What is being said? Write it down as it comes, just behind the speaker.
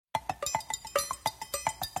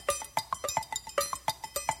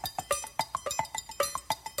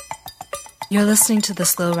You're listening to the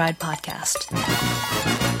Slow Ride Podcast.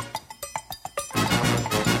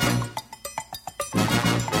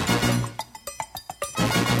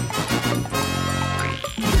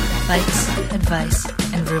 Bikes, advice,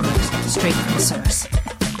 and rumors straight from the source.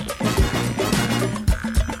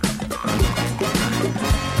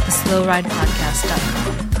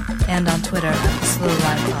 TheSlowRidePodcast.com and on Twitter at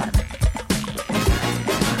TheSlowRidePod.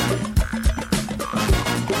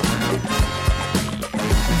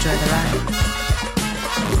 Enjoy the ride.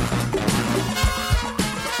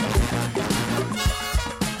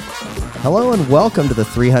 Hello and welcome to the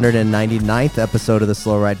 399th episode of the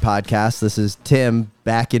Slow Ride Podcast. This is Tim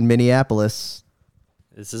back in Minneapolis.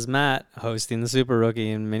 This is Matt hosting the Super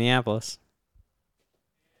Rookie in Minneapolis.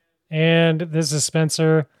 And this is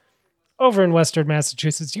Spencer over in Western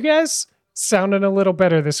Massachusetts. You guys sounding a little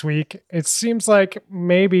better this week. It seems like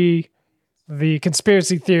maybe the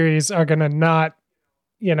conspiracy theories are going to not,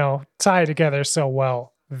 tie together so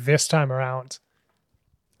well this time around.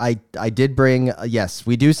 I did bring, yes,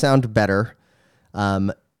 we do sound better.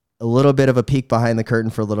 A little bit of a peek behind the curtain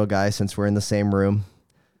for little guy since we're in the same room.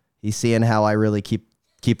 He's seeing how I really keep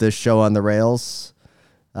this show on the rails,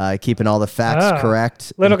 keeping all the facts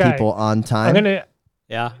correct, little and guy, people on time. I'm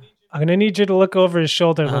gonna need you to look over his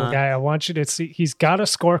shoulder, little guy. I want you to see he's got a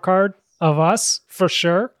scorecard of us for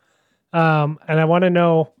sure, and I want to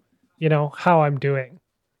know, how I'm doing.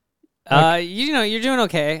 You're doing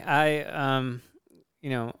okay.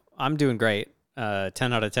 I'm doing great.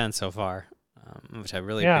 10 out of 10 so far, which I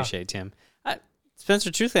really appreciate, Tim.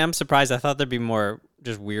 Spencer, truthfully, I'm surprised. I thought there'd be more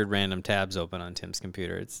just weird random tabs open on Tim's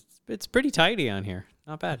computer. It's pretty tidy on here.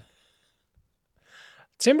 Not bad.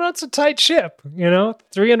 Tim runs a tight ship,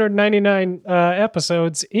 399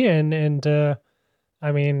 episodes in, and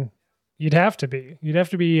you'd have to be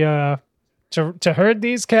to herd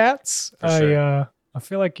these cats. Sure. I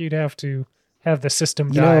feel like you'd have to have the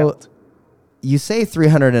system dialed. You say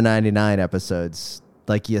 399 episodes,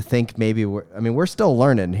 like you think maybe we're still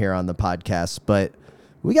learning here on the podcast, but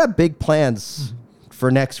we got big plans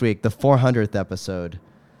for next week, the 400th episode.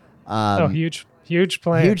 Huge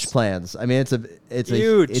plans. Huge plans. I mean,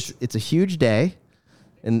 it's a huge day,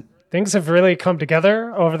 and things have really come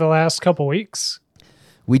together over the last couple weeks.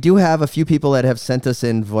 We do have a few people that have sent us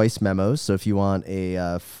in voice memos. So if you want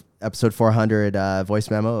a episode 400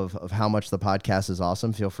 voice memo of how much the podcast is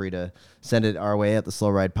awesome, feel free to send it our way at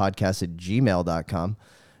theslowridepodcast@gmail.com.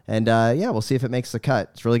 And we'll see if it makes the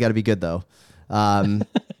cut. It's really got to be good though.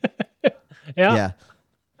 Yeah.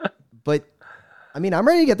 But I'm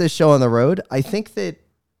ready to get this show on the road. I think that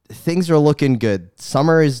things are looking good.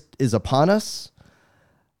 Summer is upon us.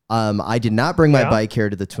 I did not bring my bike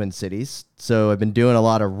here to the Twin Cities, so I've been doing a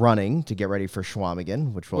lot of running to get ready for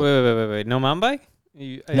Schwamigan, which will... Wait. No mountain bike?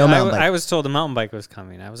 Mountain bike. I was told the mountain bike was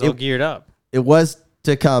coming. I was all geared up. It was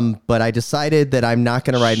to come, but I decided that I'm not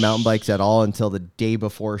going to ride mountain bikes at all until the day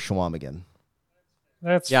before Schwamigan.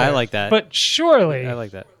 That's fair. I like that. But surely, I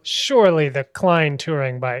like that. Surely the Klein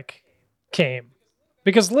touring bike came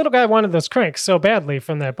because little guy wanted those cranks so badly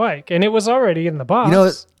from that bike, and it was already in the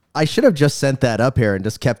box. I should have just sent that up here and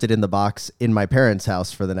just kept it in the box in my parents'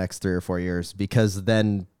 house for the next 3 or 4 years, because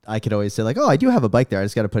then I could always say, like, oh, I do have a bike there. I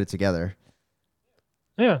just got to put it together.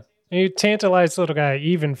 Yeah. And you tantalize little guy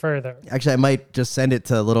even further. Actually, I might just send it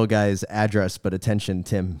to little guy's address, but attention,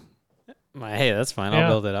 Tim. Hey, that's fine. I'll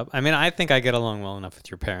build it up. I think I get along well enough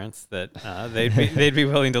with your parents that they'd be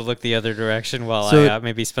willing to look the other direction while I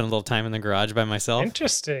maybe spend a little time in the garage by myself.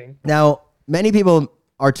 Interesting. Now, many people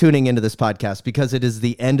are tuning into this podcast because it is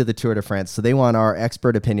the end of the Tour de France, so they want our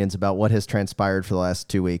expert opinions about what has transpired for the last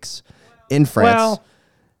 2 weeks in France. Well,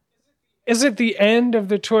 is it the end of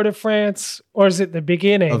the Tour de France, or is it the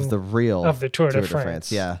beginning of the Tour de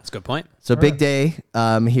France? Yeah, that's a good point. So big day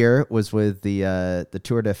here was with the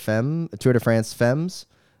Tour de France Femmes.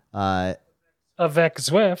 Avec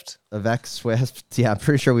Zwift. Avec Zwift. Yeah, I'm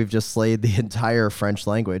pretty sure we've just slayed the entire French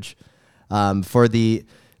language for the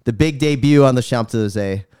big debut on the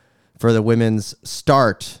Champs-Élysées for the women's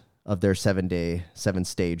start of their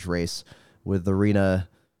 7-stage race with Arena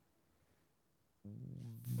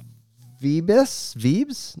Wiebes,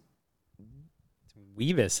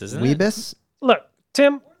 isn't it? Wiebes. Look,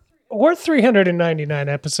 Tim, we're 399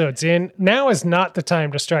 episodes in. Now is not the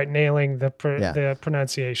time to start nailing the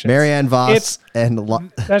pronunciation. Marianne Vos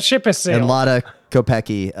that ship is sailed. And Lotta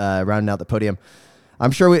Kopecky rounding out the podium.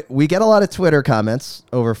 I'm sure we get a lot of Twitter comments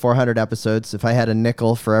over 400 episodes. If I had a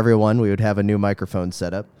nickel for everyone, we would have a new microphone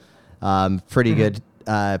set up. Pretty good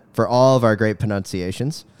for all of our great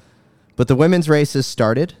pronunciations. But the women's race has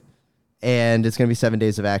started, and it's going to be 7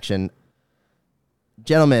 days of action.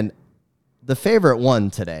 Gentlemen, the favorite one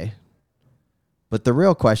today But the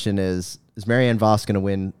real question is Marianne Vos going to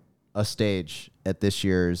win a stage at this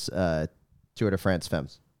year's Tour de France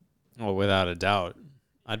Femmes? Well, without a doubt.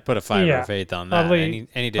 I'd put a fiber of faith on that probably,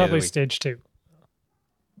 any day probably of the week. stage 2.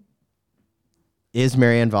 Is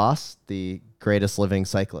Marianne Vos the greatest living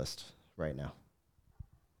cyclist right now?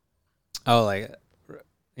 Oh, like,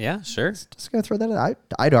 yeah, sure. Just going to throw that in.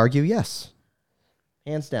 I'd argue yes.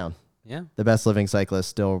 Hands down. Yeah. The best living cyclist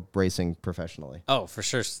still racing professionally. Oh, for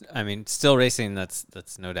sure. I mean, still racing, that's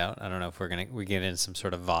no doubt. I don't know if we get into some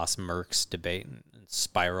sort of Voss Merckx debate and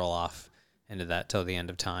spiral off into that till the end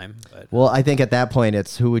of time. But Well, I think at that point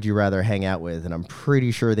it's who would you rather hang out with, and I'm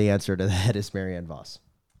pretty sure the answer to that is Marianne Vos.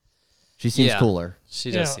 She seems cooler.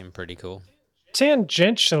 She does seem pretty cool.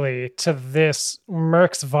 Tangentially to this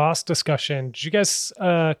Merckx Voss discussion, did you guys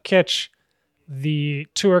catch the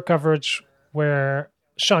tour coverage where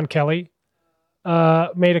Sean Kelly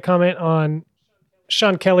made a comment on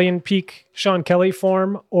Sean Kelly in peak Sean Kelly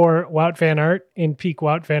form or Wout van Aert in peak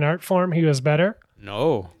Wout van Aert form? He was better.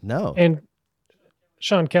 No. And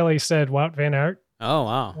Sean Kelly said Wout van Aert Oh,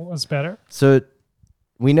 wow. was better. So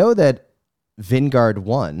we know that Vingard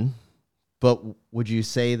won, but would you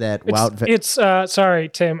say that Sorry,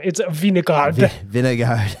 Tim. It's Vingegaard.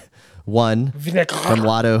 Vingegaard won Vingegaard. from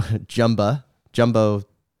Lotto Jumbo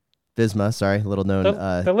Visma? Sorry, little known.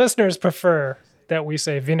 The listeners prefer that we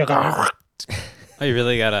say Vingegaard. Oh, you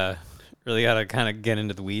really gotta kind of get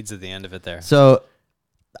into the weeds at the end of it there. So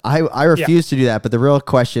I refuse to do that. But the real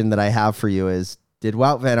question that I have for you is: did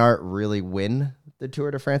Wout van Aert really win the Tour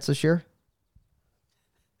de France this year?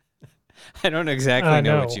 I don't exactly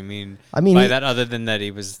know what you mean by that, other than that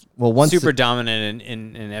he was super dominant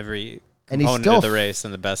in every component of the race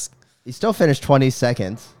and the best. He still finished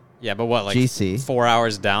 22nd. Yeah, but what, like GC. 4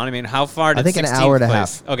 hours down? I mean, how far did 16th I think an hour and a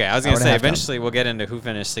half. Okay, I was going to say, eventually we'll get into who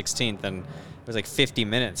finished 16th, and it was like 50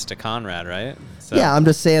 minutes to Conrad, right? So. Yeah, I'm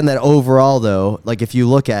just saying that overall, though, like if you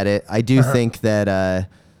look at it, I do think that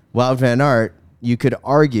Wout van Aert, you could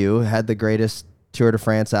argue, had the greatest Tour de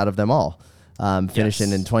France out of them all.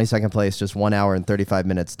 Finishing in 22nd place, just 1 hour and 35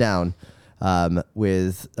 minutes down,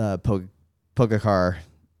 with Pogacar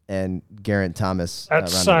and Geraint Thomas.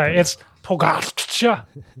 Sorry, it's Pogacar.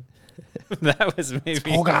 That was maybe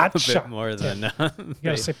a bit more than you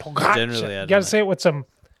gotta say Pogacar. Generally, you gotta say it with some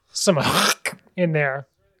in there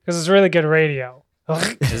because it's really good radio.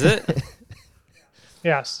 Is it?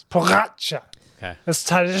 Yes, Pogacar. Okay.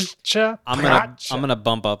 I'm gonna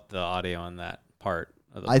bump up the audio on that part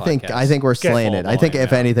of the podcast. I think we're slaying it. I think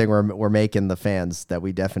if anything, we're making the fans that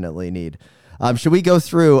we definitely need. Should we go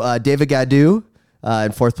through David Gaudu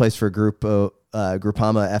in fourth place for Gruppama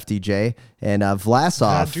FDJ and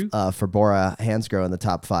Vlasov for Bora Hansgrohe in the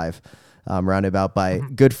top 5, rounded out by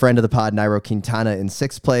good friend of the pod Nairo Quintana in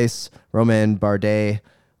 6th place, Romain Bardet,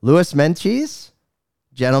 Luis Menchis,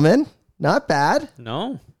 gentlemen, not bad.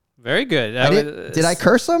 No, very good. Did I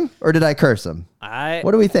curse him or did I curse him?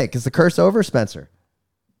 What do we think? Is the curse over, Spencer?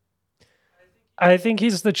 I think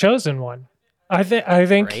he's the chosen one. I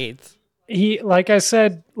think Great. He, like I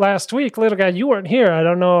said last week, little guy, you weren't here. I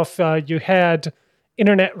don't know if you had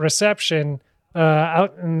internet reception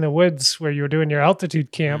out in the woods where you were doing your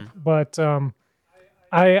altitude camp, but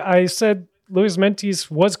I said Luis Mentis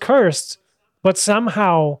was cursed, but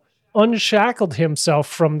somehow unshackled himself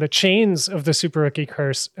from the chains of the Super Rookie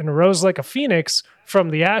curse and rose like a phoenix from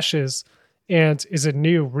the ashes and is a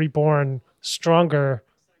new, reborn, stronger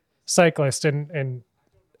cyclist. And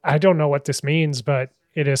I don't know what this means, but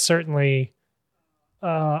it is certainly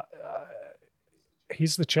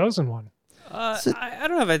he's the chosen one. I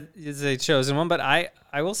don't know if it's a chosen one, but I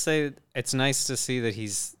will say it's nice to see that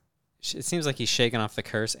it seems like he's shaken off the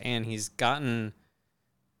curse and he's gotten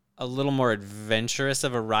a little more adventurous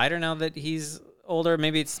of a rider now that he's older.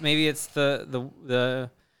 Maybe it's the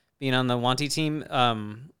being on the Wanty team.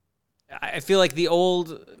 I feel like the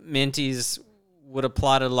old Minties would have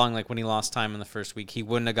plodded along, like when he lost time in the first week. He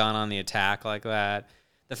wouldn't have gone on the attack like that.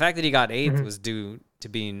 The fact that he got 8th was due to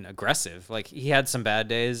being aggressive. Like, he had some bad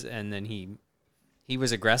days, and then he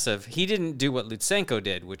was aggressive. He didn't do what Lutsenko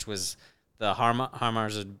did, which was the Harmar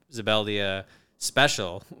Zabeldia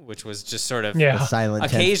special, which was just sort of silent.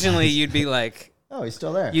 Occasionally, you'd be like, "Oh, he's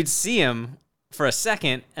still there." You'd see him for a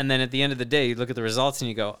second, and then at the end of the day, you'd look at the results and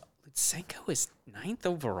you go, "Lutsenko is 9th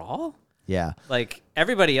overall." Yeah, like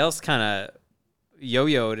everybody else kind of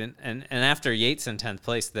yo-yoed, and after Yates in 10th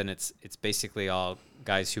place, then it's basically all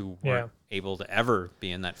guys who weren't able to ever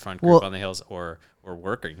be in that front group on the hills or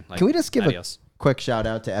working. Like, can we just give a quick shout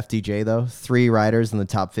out to FDJ though? 3 riders in the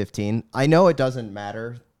top 15. I know it doesn't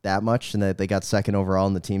matter that much and that they got 2nd overall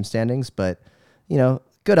in the team standings, but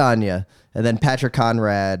good on you. And then Patrick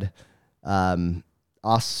Conrad,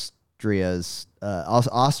 Austrian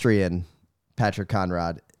Patrick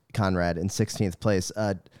Conrad in 16th place,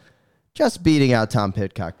 just beating out Tom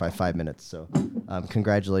Pidcock by 5 minutes. So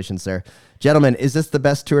congratulations there. Gentlemen, is this the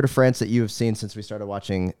best Tour de France that you have seen since we started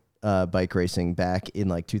watching bike racing back in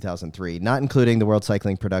like 2003, not including the World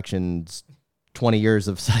Cycling Production's 20 years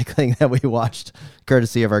of cycling that we watched,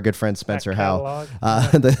 courtesy of our good friend Spencer Howe.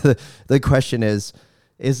 The question is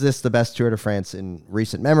this the best Tour de France in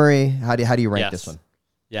recent memory? How do you rank this one?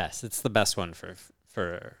 Yes, it's the best one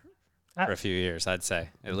for a few years, I'd say,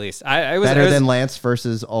 at least. I was better than Lance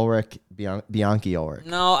versus Ulrich, Bianchi Ulrich.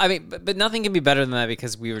 No, I mean, but nothing can be better than that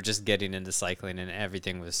because we were just getting into cycling and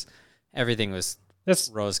everything was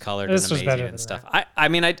rose-colored and amazing and stuff.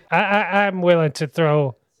 I'm willing to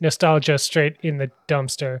throw nostalgia straight in the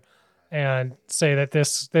dumpster and say that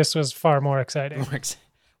this was far more exciting.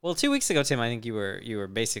 Well, 2 weeks ago, Tim, I think you were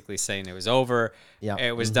basically saying it was over. Yeah,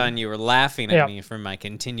 it was done. You were laughing at me for my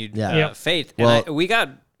continued faith. Well, and we got.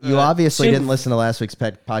 You obviously didn't listen to last week's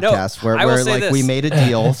podcast where like we made a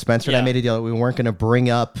deal. Spencer and I made a deal. We weren't going to bring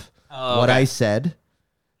up what I said,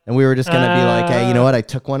 and we were just going to be like, hey, you know what? I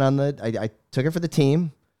took one I took it for the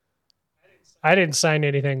team. I didn't sign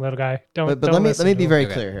anything, little guy. But let me be very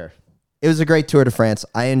clear here. It was a great Tour de France.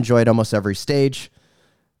 I enjoyed almost every stage.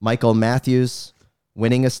 Michael Matthews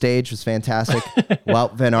winning a stage was fantastic.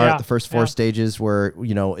 Wout van Aert, the first four stages were,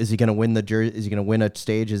 is he going to win is he going to win a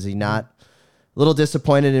stage? Is he not? A little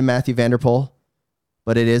disappointed in Matthew Van Der Poel,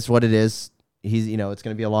 but it is what it is. He's, it's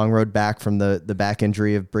going to be a long road back from the back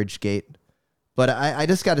injury of Bridgegate. But I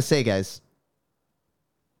just got to say, guys,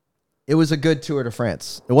 it was a good Tour de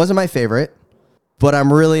France. It wasn't my favorite, but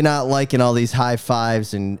I'm really not liking all these high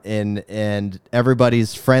fives and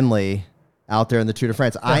everybody's friendly out there in the Tour de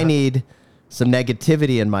France. I need some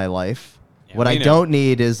negativity in my life. Yeah, what I don't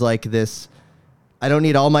need is like this. I don't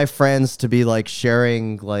need all my friends to be like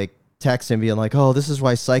sharing like text and being like, oh, this is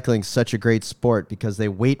why cycling's such a great sport, because they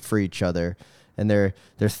wait for each other and they're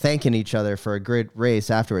thanking each other for a great race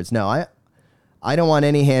afterwards. No, I don't want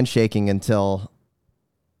any handshaking until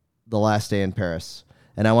the last day in Paris.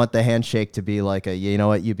 And I want the handshake to be like you know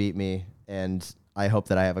what, you beat me, and I hope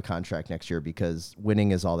that I have a contract next year because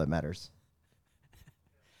winning is all that matters.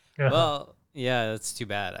 Well, yeah, that's too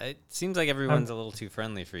bad. It seems like everyone's a little too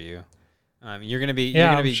friendly for you. You're gonna be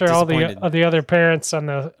I'm sure all disappointed. the other parents on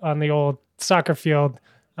the old soccer field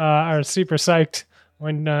are super psyched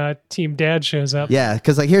when Team Dad shows up. Yeah,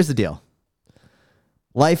 because like here's the deal.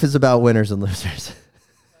 Life is about winners and losers.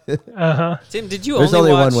 Tim, did you There's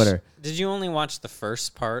only one winner. Did you only watch the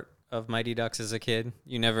first part of Mighty Ducks as a kid?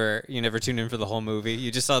 You never tuned in for the whole movie.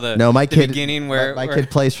 You just saw the beginning where my kid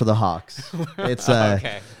plays for the Hawks. It's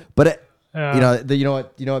okay. But you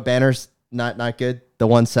know what banner's not good? The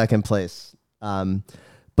 1 second place.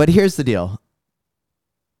 But here's the deal.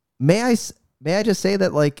 May I just say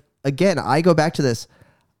that, like, again, I go back to this.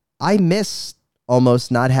 I miss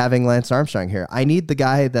almost not having Lance Armstrong here. I need the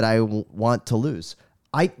guy that I want to lose.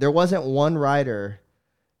 There wasn't one rider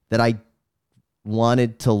that I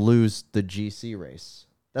wanted to lose the GC race.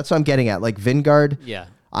 That's what I'm getting at. Like Vingard,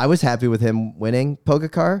 I was happy with him winning.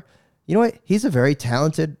 Pogacar, you know what? He's a very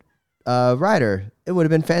talented rider. It would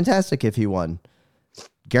have been fantastic if he won.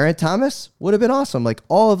 Geraint Thomas would have been awesome. Like,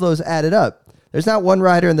 all of those added up. There's not one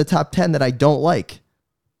rider in the top 10 that I don't like.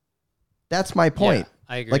 That's my point.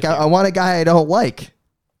 Yeah, I agree. Like, I want a guy I don't like.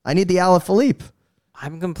 I need the Alaphilippe.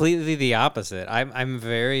 I'm completely the opposite. I'm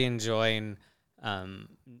very enjoying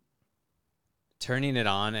turning it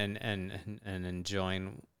on and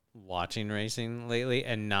enjoying watching racing lately,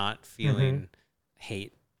 and not feeling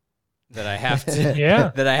hate that I have to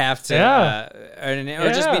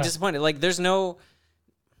or just be disappointed. Like, there's no,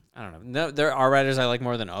 I don't know. No, there are riders I like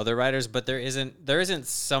more than other riders, but there isn't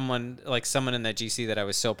someone in that GC that I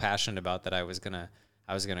was so passionate about that I was gonna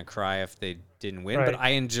cry if they didn't win. Right. But I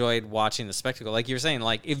enjoyed watching the spectacle. Like you were saying,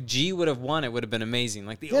 like if G would have won, it would have been amazing.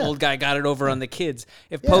 Like the old guy got it over on the kids.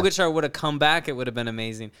 If Pogacar would have come back, it would have been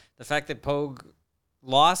amazing. The fact that Pog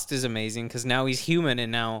lost is amazing because now he's human,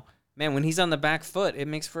 and now, man, when he's on the back foot, it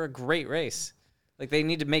makes for a great race. Like, they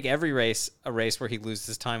need to make every race a race where he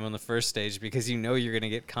loses time on the first stage, because you're going to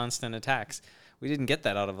get constant attacks. We didn't get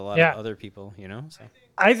that out of a lot of other people, So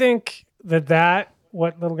I think that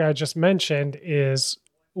what little guy just mentioned is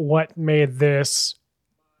what made this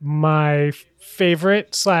my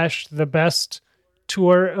favorite / the best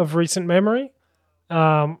tour of recent memory,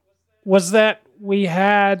 was that we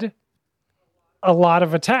had a lot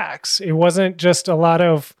of attacks. It wasn't just a lot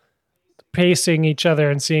of pacing each other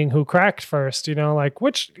and seeing who cracked first, like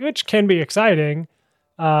which can be exciting.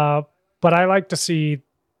 But I like to see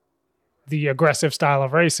the aggressive style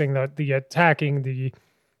of racing, the attacking, the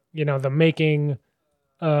making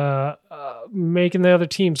making the other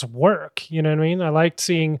teams work. You know what I mean? I liked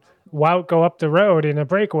seeing Wout go up the road in a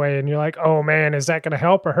breakaway, and you're like, oh man, is that going to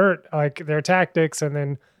help or hurt like their tactics? And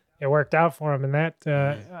then it worked out for him in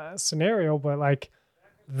that scenario. But like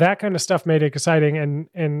that kind of stuff made it exciting.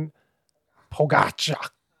 And Pogacar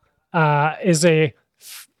is a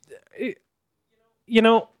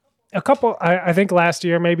couple. I think last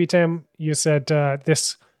year maybe, Tim, you said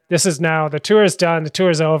this is now the tour is done, the tour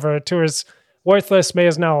is over, the tour is worthless. May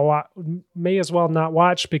as well not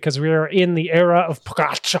watch because we are in the era of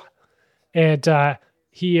Pogacar, and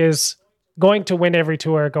he is going to win every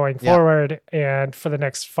tour going forward, and for the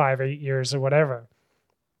next 5-8 years or whatever.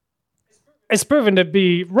 It's proven to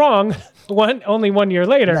be wrong. Only 1 year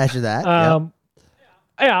later. Imagine that.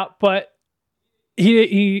 Yeah, but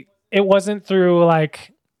he it wasn't through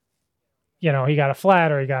like, he got a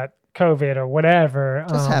flat or he got COVID or whatever.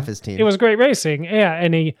 Just half his team. It was great racing. Yeah.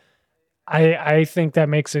 And I think that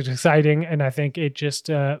makes it exciting. And I think it just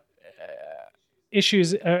ushers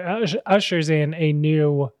in a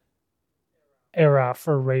new era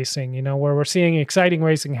for racing, where we're seeing exciting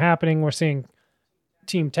racing happening. We're seeing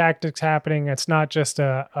team tactics happening. It's not just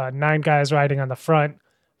 9 guys riding on the front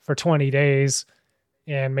for 20 days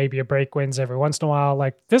and maybe a break wins every once in a while.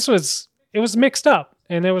 Like it was mixed up,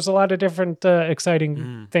 and there was a lot of different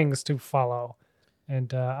exciting things to follow.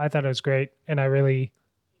 And I thought it was great. And I really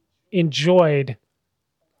enjoyed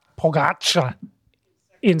Pogacar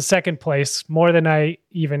in second place more than I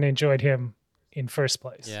even enjoyed him in first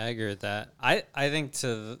place. Yeah, I agree with that. I think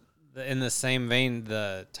in the same vein,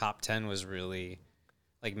 the top 10 was really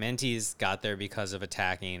like Mentees got there because of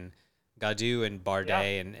attacking. Gaudu and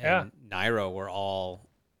Bardet and Nairo were all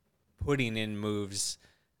putting in moves,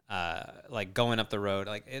 like going up the road.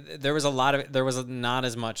 Like there was not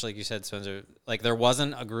as much, like you said, Spencer, like there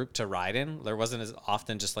wasn't a group to ride in. There wasn't as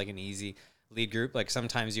often just like an easy lead group. Like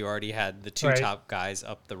sometimes you already had the two top guys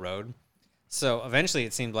up the road. So eventually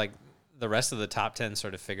it seemed like the rest of the top 10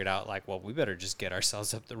 sort of figured out like, well, we better just get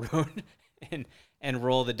ourselves up the road and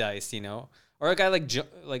roll the dice, Or a guy like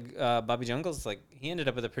Bobby Jungels, like he ended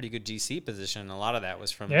up with a pretty good GC position. A lot of that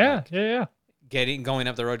was from going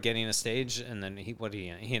up the road, getting a stage, and then he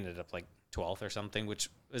ended up like 12th or something,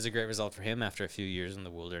 which was a great result for him after a few years in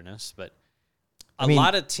the wilderness. But a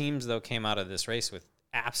lot of teams though came out of this race with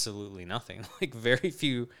absolutely nothing. Like very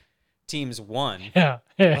few teams won.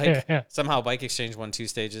 Somehow Bike Exchange won 2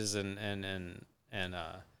 stages and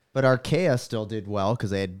But Arkea still did well because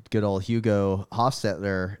they had good old Hugo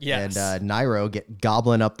Hofstetter and Nairo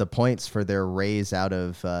gobbling up the points for their raise out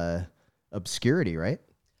of obscurity, right?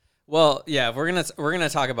 Well, yeah, if we're gonna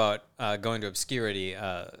talk about going to obscurity.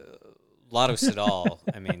 Lotto Soudal,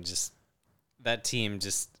 I mean, just that team.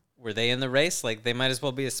 Just were they in the race? Like they might as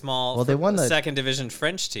well be a small. Well, they won the second division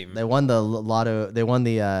French team. They won the Lotto. They won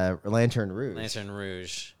the Lantern Rouge. Lantern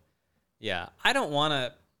Rouge. Yeah, I don't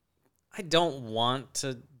want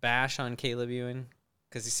to bash on Caleb Ewan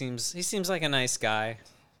because he seems like a nice guy,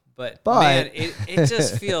 but man, it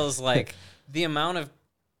just feels like the amount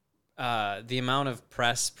of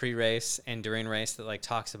press pre-race and during race that like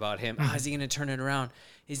talks about him. Oh, is he going to turn it around?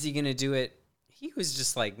 Is he going to do it? He was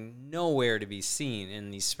just like nowhere to be seen in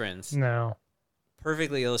these sprints. No,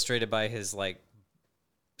 perfectly illustrated by his like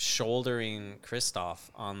shouldering Kristoff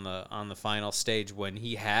on the final stage when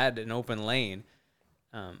he had an open lane.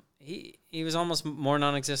 He was almost more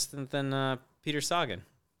non-existent than Peter Sagan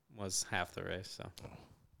was half the race. So,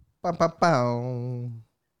 bow, bow, bow.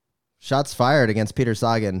 Shots fired against Peter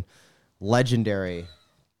Sagan, legendary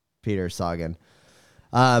Peter Sagan.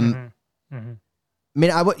 I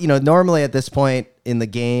mean, normally at this point in the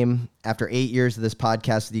game, after 8 years of this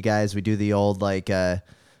podcast with you guys, we do the old like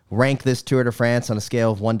rank this Tour de France on a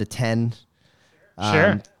scale of 1 to 10.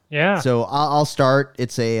 Sure. Yeah. So I'll start.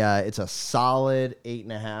 It's a solid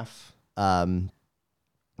 8.5.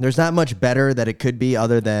 There's not much better that it could be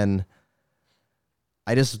other than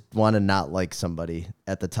I just want to not like somebody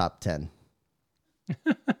at the top 10.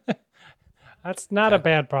 That's not a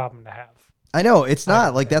bad problem to have. I know it's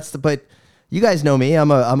not like but you guys know me.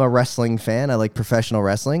 I'm a wrestling fan. I like professional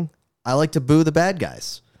wrestling. I like to boo the bad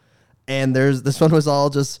guys. And this one was all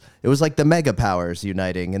just, it was like the mega powers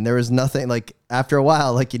uniting. And there was nothing like after a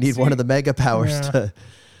while, like you need one of the mega powers to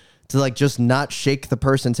like just not shake the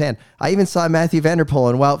person's hand. I even saw Matthew Van Der Poel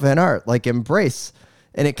and Wout van Aert like embrace,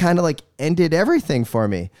 and it kind of like ended everything for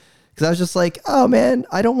me. Cause I was just like, oh man,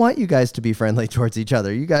 I don't want you guys to be friendly towards each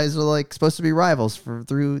other. You guys are like supposed to be rivals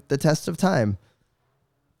through the test of time.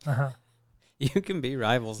 You can be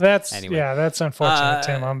rivals. That's anyway. Yeah, that's unfortunate,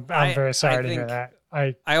 Tim. I'm very sorry to hear that.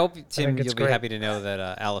 I hope, Tim, think you'll great. be happy to know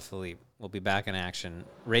that Alaphilippe will be back in action,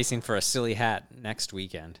 racing for a silly hat next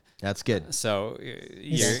weekend. That's good. So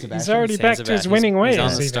he's already back to his winning He's ways. on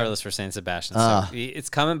the even. start list for San Sebastian. So it's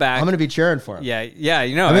coming back. I'm going to be cheering for him. Yeah. I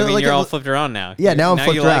mean, like you're all flipped around now. Yeah, now I'm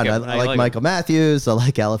flipped you around. Like I like Michael Matthews. I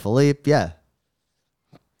like Alaphilippe. Yeah.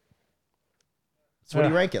 So what do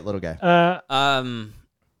you rank it, little guy?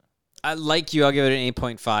 I like you. I'll give it an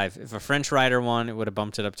 8.5. If a French rider won, it would have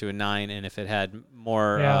bumped it up to a 9, and if it had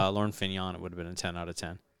more Laurent Fignon, it would have been a 10 out of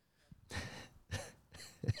 10.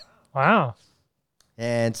 Wow.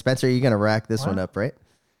 And Spencer, you're going to rack this one up, right?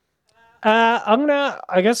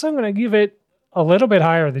 I guess I'm gonna give it a little bit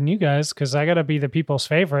higher than you guys because I gotta be the people's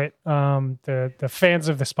favorite. The fans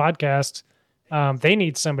of this podcast, they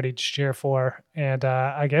need somebody to cheer for, and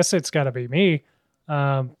I guess it's gotta be me.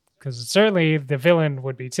 Because certainly the villain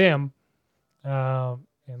would be Tim, and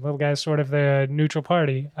little guy's sort of the neutral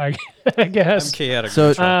party, I guess. I'm chaotic.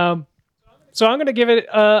 So So I'm gonna give it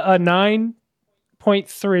a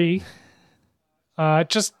 9.3.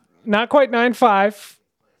 Just not quite 9.5,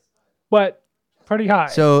 but pretty high.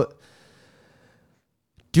 So,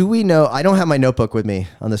 do we know? I don't have my notebook with me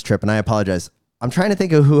on this trip, and I apologize. I'm trying to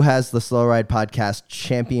think of who has the Slow Ride Podcast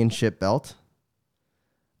championship belt.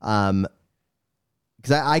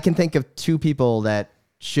 Because I can think of two people that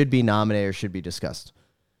should be nominated or should be discussed.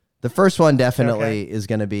 The first one definitely is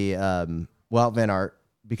going to be Wout van Aert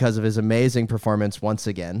because of his amazing performance once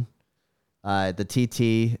again. The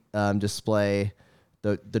TT display.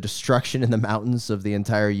 The destruction in the mountains of the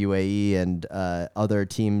entire UAE and other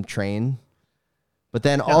team train. But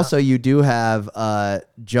then also you do have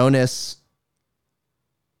Jonas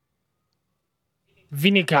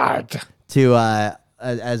Vingegaard to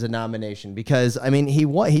as a nomination because I mean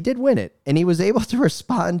he did win it and he was able to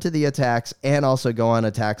respond to the attacks and also go on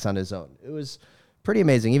attacks on his own. It was pretty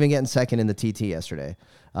amazing, even getting second in the TT yesterday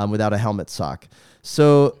without a helmet sock.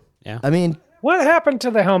 So I mean, what happened to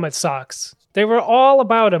the helmet socks? They were all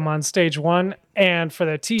about him on stage one, and for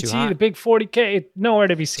the TT, the big 40K, nowhere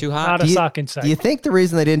to be seen. Too hot. Not a sock in sight. Do you think the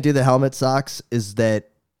reason they didn't do the helmet socks is that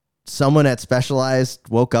someone at Specialized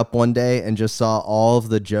woke up one day and just saw all of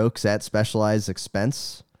the jokes at Specialized's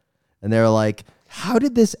expense? And they were like, how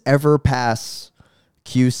did this ever pass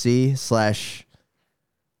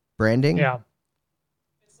QC/branding? Yeah.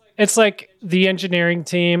 It's like the engineering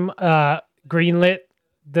team greenlit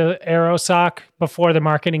the Aero sock before the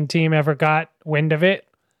marketing team ever got wind of it,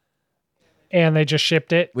 and they just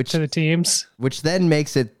shipped it to the teams. Which then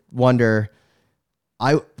makes it wonder,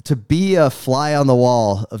 to be a fly on the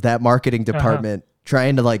wall of that marketing department,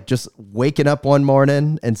 trying to like just waking up one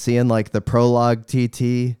morning and seeing like the Prologue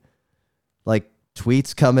TT, like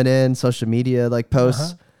tweets coming in, social media like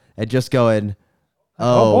posts, and just going,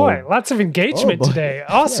 oh boy, lots of engagement today.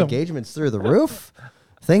 Awesome. Yeah, engagement's through the roof.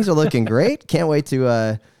 Things are looking great. Can't wait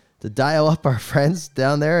to dial up our friends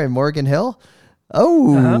down there in Morgan Hill.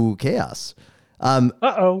 Oh, chaos.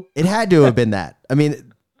 It had to have been that. I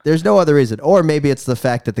mean, there's no other reason. Or maybe it's the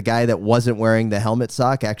fact that the guy that wasn't wearing the helmet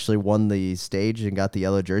sock actually won the stage and got the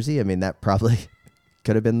yellow jersey. I mean, that probably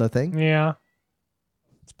could have been the thing. Yeah,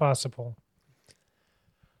 it's possible.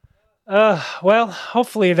 Well,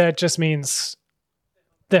 hopefully that just means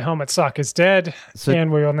the helmet sock is dead and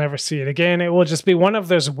we will never see it again. It will just be one of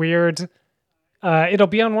those weird, it'll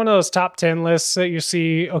be on one of those top 10 lists that you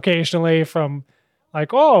see occasionally from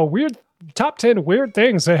like, weird top 10 weird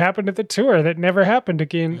things that happened at the tour that never happened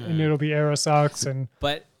again. And it'll be Aero socks and,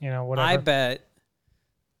 whatever. I bet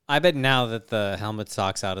now that the helmet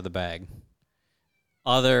sock's out of the bag,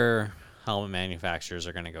 other helmet manufacturers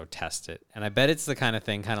are going to go test it. And I bet it's the kind of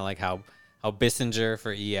thing, kind of like how Bissinger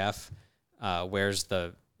for EF wears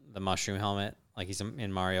the mushroom helmet, like he's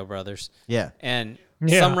in Mario Brothers. Yeah. And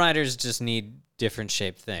some riders just need different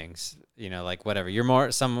shaped things. Like whatever.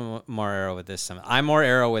 Some more aero with this. I'm more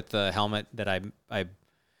aero with the helmet that if I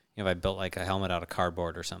built like a helmet out of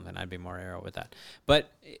cardboard or something, I'd be more aero with that.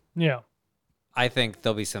 But I think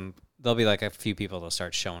there'll be like a few people that'll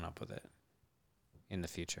start showing up with it in the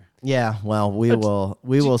future. Yeah. Well, we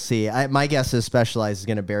will see. My guess is Specialized is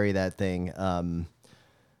going to bury that thing. So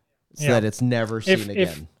that it's never seen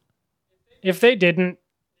again. If they didn't,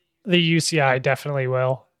 the UCI definitely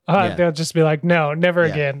will. They'll just be like, no, never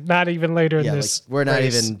again. Not even later in this. Like, we're not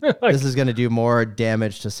race. even. This is going to do more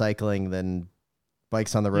damage to cycling than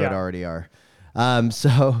bikes on the road already are.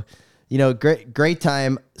 So, great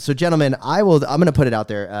time. So, gentlemen, I'm going to put it out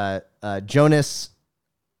there. Jonas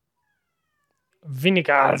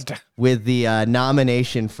Vingegaard with the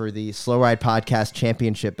nomination for the Slow Ride Podcast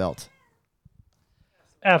Championship belt.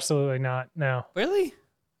 Absolutely not. No. Really? No.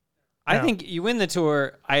 I think you win the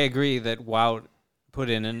tour. I agree that Wout put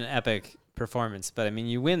in an epic performance. But I mean,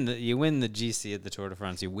 you win the GC at the Tour de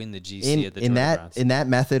France. You win the GC at the Tour de France. In that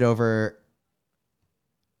method over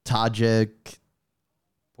Tadej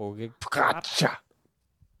Pogacar.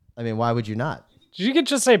 I mean, why would you not? You could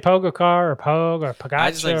just say Pogacar or Pog or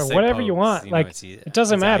Pogacar or whatever you want. It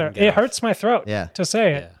doesn't matter. It hurts my throat to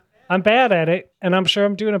say it. Yeah. I'm bad at it, and I'm sure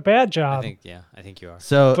I'm doing a bad job. I think you are.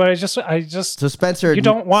 So, but I just. So Spencer, you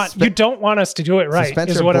don't want us to do it right. So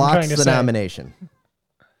Spencer is what blocks I'm trying to the say. nomination.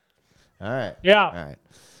 All right. Yeah. All right.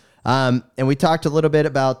 And we talked a little bit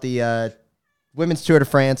about the Women's Tour de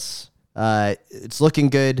France. It's looking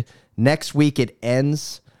good. Next week it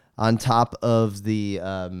ends on top of the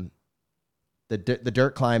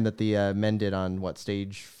dirt climb that the men did on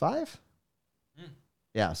stage 5?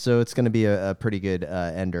 Yeah, so it's going to be a pretty good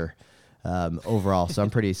ender overall. So I'm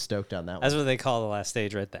pretty stoked on that one. That's what they call the last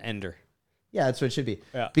stage, right? The ender. Yeah, that's what it should be.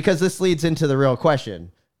 Yeah. Because this leads into the real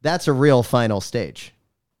question. That's a real final stage.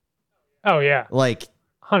 Oh, yeah.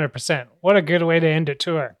 100%. What a good way to end a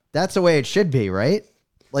tour. That's the way it should be, right?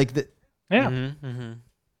 Yeah. Mm-hmm, mm-hmm.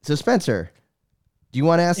 So, Spencer, do you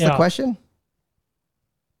want to ask the question?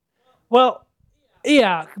 Well,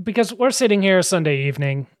 yeah, because we're sitting here Sunday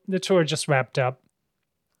evening. The tour just wrapped up.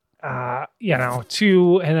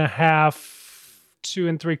 2.5, 2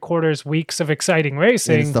 3/4 weeks of exciting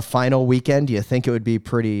racing. It's the final weekend. Do you think it would be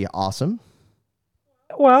pretty awesome?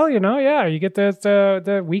 Well, you get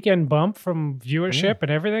the weekend bump from viewership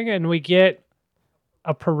and everything, and we get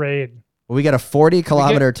a parade. Well, we got a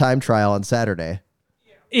 40-kilometer time trial on Saturday.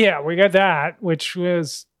 Yeah, we got that, which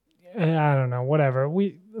was, I don't know, whatever.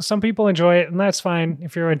 Some people enjoy it, and that's fine.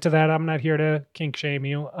 If you're into that, I'm not here to kink shame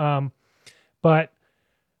you. But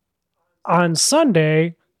on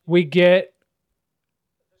Sunday, we get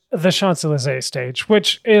the Champs-Élysées stage,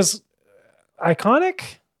 which is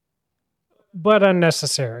iconic, but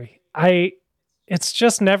unnecessary. It's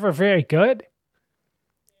just never very good.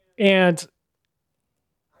 And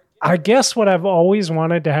I guess what I've always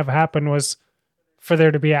wanted to have happen was for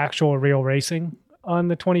there to be actual real racing on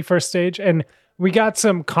the 21st stage. And we got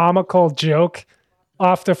some comical joke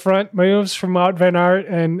off the front moves from Wout van Aert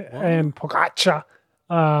and Pogacar.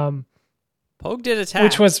 Pog did attack.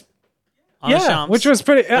 Which was which was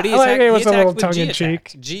pretty. It was a little tongue in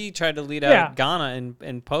cheek. G tried to lead out Ghana,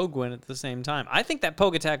 and Pog went at the same time. I think that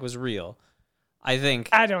Pog attack was real. I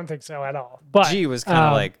don't think so at all. But G was kind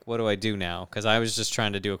of like, "What do I do now?" Because I was just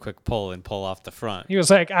trying to do a quick pull and pull off the front. He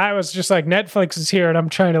was like, Netflix is here, and I'm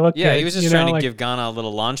trying to look. Yeah, good, he was just trying to give Ghana a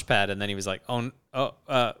little launch pad, and then he was like, "Oh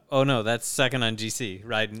no, that's second on GC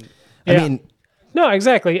riding." Yeah. I mean, no,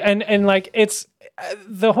 exactly, and it's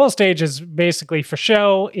the whole stage is basically for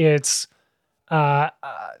show. It's I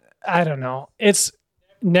don't know. It's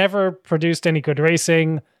never produced any good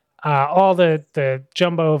racing. All the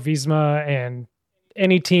Jumbo, Visma, and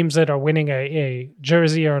any teams that are winning a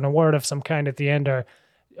jersey or an award of some kind at the end are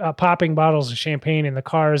popping bottles of champagne in the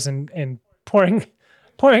cars and pouring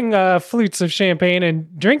flutes of champagne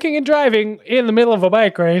and drinking and driving in the middle of a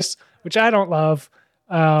bike race, which I don't love.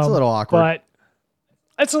 It's a little awkward. But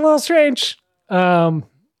it's a little strange. There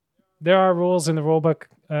are rules in the rule book,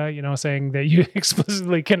 saying that you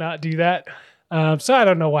explicitly cannot do that. So I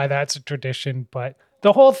don't know why that's a tradition, but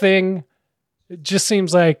the whole thing just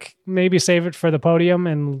seems like maybe save it for the podium.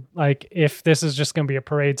 And if this is just going to be a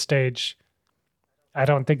parade stage, I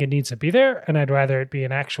don't think it needs to be there. And I'd rather it be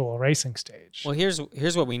an actual racing stage. Well, here's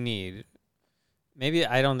what we need. Maybe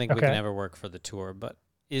I don't think we can ever work for the tour, but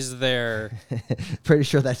is there? Pretty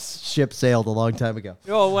sure that ship sailed a long time ago.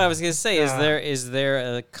 Well, what I was going to say is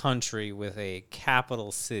there a country with a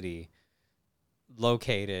capital city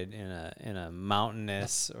located in a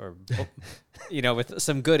mountainous or with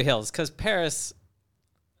some good hills? Because Paris,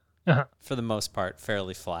 for the most part,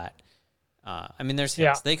 fairly flat. There's hills.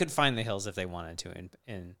 Yeah. They could find the hills if they wanted to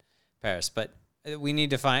in Paris, but we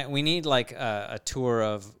need like a tour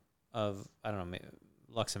of I don't know, maybe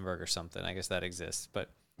Luxembourg or something. I guess that exists, but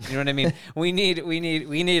you know what I mean. we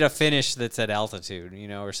need a finish that's at altitude,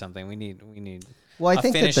 or something. We need a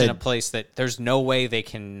finish in a place that there's no way they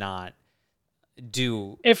cannot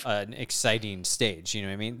do an exciting stage. You know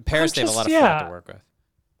what I mean? Paris, they have a lot of flat to work with.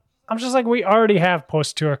 I'm just like, we already have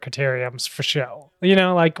post-tour criteriums for show. We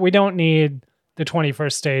don't need the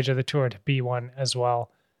 21st stage of the tour to be one as well.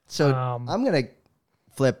 So I'm going to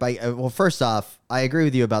flip. First off, I agree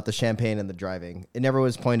with you about the champagne and the driving. It never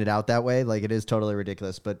was pointed out that way. It is totally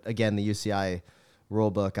ridiculous. But again, the UCI rule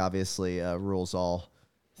book obviously rules all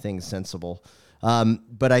things sensible.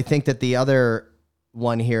 But I think that the other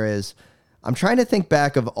one here is, I'm trying to think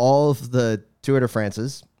back of all of the Tour de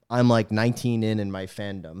France's. I'm 19 in my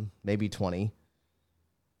fandom, maybe 20.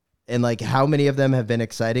 and like how many of them have been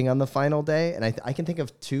exciting on the final day. And I can think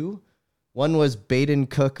of two. One was Baden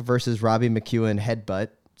Cook versus Robbie McEwen headbutt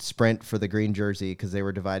sprint for the green jersey because they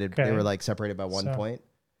were divided. Okay. They were like separated by 1 point.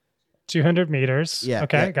 200 meters. Yeah.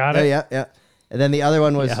 Okay, yeah, got it. Yeah. And then the other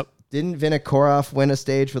one was, Yep. didn't Vinokurov win a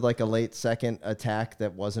stage with like a late second attack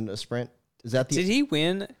that wasn't a sprint? Is that the? Did he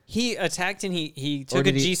win? He attacked and he took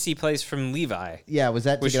a GC place from Levi. Yeah, was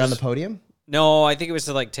that to Which get on the was- podium? No, I think it was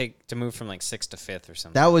to move from like 6th to 5th or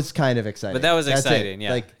something. That was kind of exciting. But that was That's it. exciting,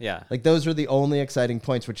 yeah, Like, yeah. Like those were the only exciting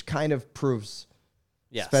points, which kind of proves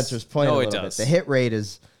Yes. Spencer's point No, a it little does. bit. The hit rate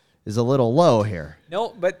is a little low here. No,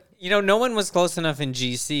 but no one was close enough in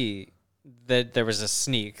GC that there was a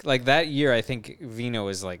sneak. Like that year, I think Vino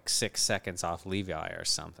was like 6 seconds off Levi or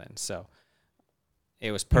something. So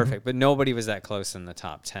it was perfect, but nobody was that close in the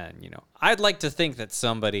top 10. I'd like to think that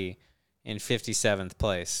somebody in 57th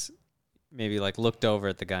place maybe like looked over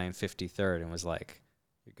at the guy in 53rd and was like,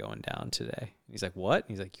 "You're going down today." And he's like, "What?"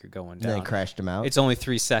 He's like, "You're going And down." they crashed him out. It's only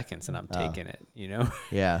 3 seconds, and I'm taking it.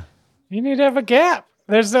 Yeah. You need to have a gap.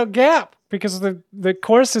 There's no gap because the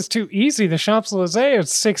course is too easy. The Champs-Élysées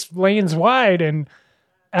is 6 lanes wide, and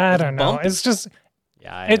I don't know. bumpy. It's just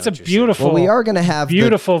Yeah, I know it's a what you're saying. beautiful, Well, we are going to have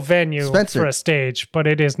beautiful venue Spencer. for a stage, but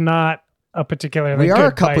it is not a particularly We are good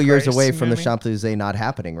a couple bike years race, away you from know the what I mean? Champs-Élysées not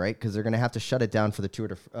happening, right? Because they're going to have to shut it down for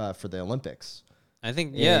the for the Olympics. I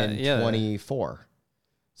think in yeah. 24.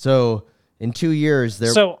 So in 2 years,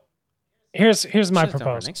 they're So here's my Shut it down for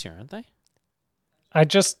proposal. next year, aren't they? I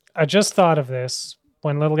just thought of this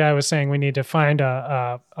when little guy was saying we need to find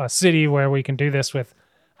a city where we can do this with.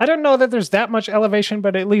 I don't know that there's that much elevation,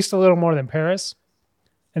 but at least a little more than Paris.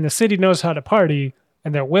 And the city knows how to party,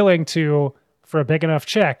 and they're willing to, for a big enough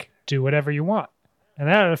check, do whatever you want. And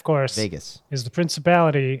that, of course, Vegas. is the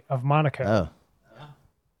Principality of Monaco. Oh,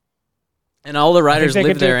 And all the riders they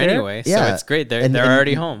live could do it there there. anyway, yeah. so it's great. They're And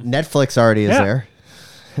already home. Netflix already is Yeah. there.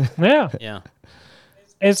 Yeah, Yeah.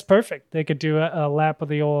 it's perfect. They could do a lap of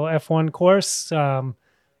the old F1 course. I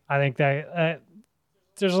think that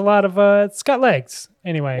there's a lot of it's got legs.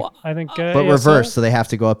 Anyway, Well, I think. But yeah, reverse, so they have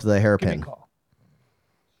to go up to the give me a hairpin. call.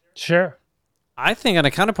 Sure. I think on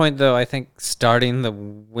a counterpoint, though, I think starting the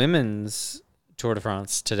women's Tour de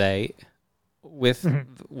France today with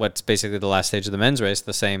what's basically the last stage of the men's race,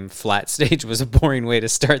 the same flat stage, was a boring way to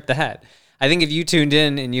start that. I think if you tuned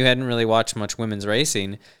in and you hadn't really watched much women's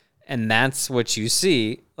racing, and that's what you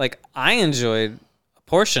see, like I enjoyed a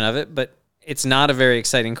portion of it, but it's not a very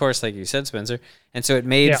exciting course, like you said, Spencer. And so it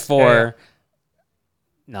made for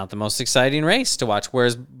not the most exciting race to watch.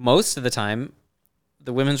 Whereas most of the time,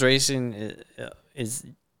 the women's racing is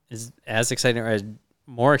as exciting or as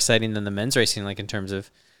more exciting than the men's racing, like in terms of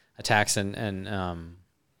attacks and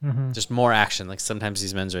just more action. Like sometimes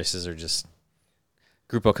these men's races are just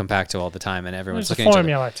Grupo Compacto all the time, and everyone's There's a looking at each other.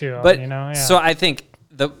 formula too, But you know. Yeah. so I think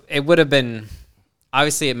it would have been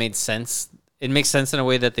obviously it made sense. It makes sense in a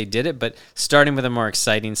way that they did it, but starting with a more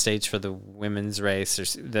exciting stage for the women's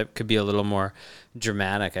race that could be a little more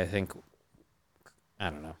dramatic, I think. I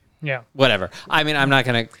don't know. yeah. Whatever. I mean, I'm not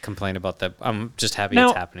going to complain about that. I'm just happy Now-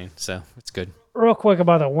 it's happening, so it's good. Real quick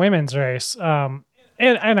about the women's race, and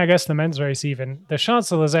I guess the men's race even the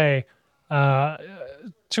Champs-Élysées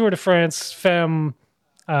Tour de France Femme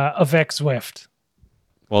avec Zwift.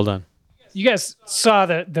 Well done. You guys saw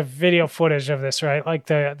the video footage of this, right? Like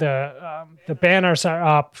the banners are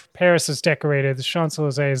up, Paris is decorated, the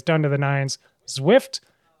Champs-Élysées is done to the nines. Zwift,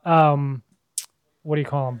 what do you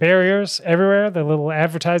call them? Barriers everywhere. The little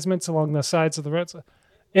advertisements along the sides of the roads.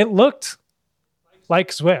 It looked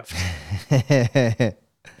like Zwift.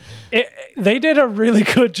 They did a really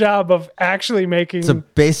good job of actually making. So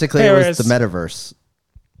basically, it was the metaverse.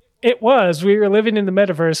 It was. We were living in the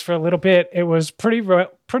metaverse for a little bit. It was pretty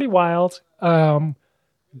wild.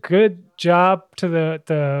 Good job to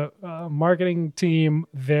the marketing team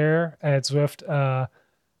there at Zwift.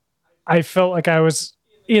 I felt like I was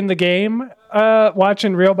in the game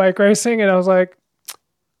watching real bike racing, and I was like,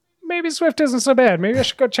 maybe Zwift isn't so bad. Maybe I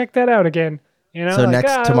should go check that out again. You know, So like,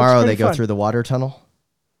 tomorrow it they looks go pretty fun. through the water tunnel.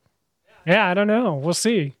 Yeah, I don't know. We'll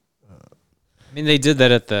see. I mean, they did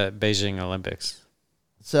that at the Beijing Olympics.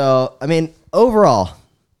 So, I mean, overall,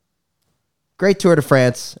 great Tour de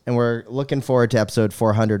France, and we're looking forward to episode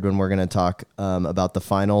 400 when we're going to talk about the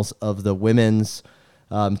finals of the women's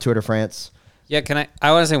Tour de France. Yeah,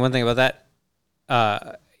 I want to say one thing about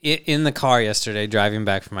that. In the car yesterday, driving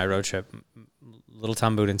back from my road trip, little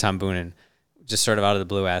Tom Boonen, just sort of out of the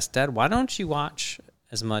blue, asked, "Dad, why don't you watch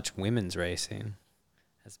as much women's racing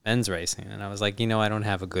as men's racing?" And I was like, I don't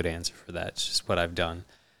have a good answer for that. It's just what I've done.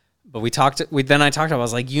 But I talked about, I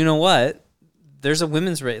was like, you know what? there's a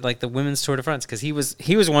women's race, like the women's Tour de France, because he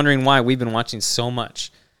was wondering why we've been watching so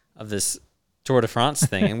much of this Tour de France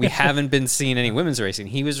thing, and we haven't been seeing any women's racing.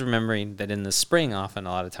 He was remembering that in the spring, often a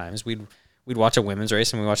lot of times we'd watch a women's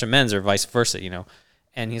race and we watch a men's, or vice versa, you know.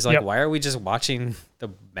 And he's like, why are we just watching the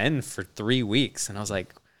men for 3 weeks? And I was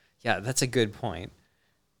like, yeah, that's a good point.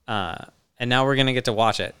 And now we're gonna get to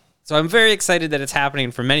watch it. So I'm very excited that it's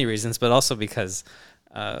happening for many reasons, but also because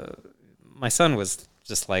my son was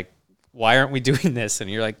just like, why aren't we doing this?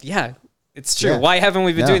 And you're like, yeah, it's true. Yeah. Why haven't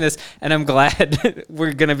we been doing this? And I'm glad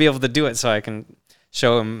we're going to be able to do it so I can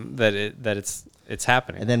show him that it's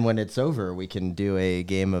happening. And then when it's over, we can do a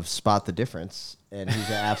game of spot the difference. And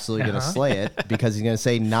he's absolutely going to slay it, because he's going to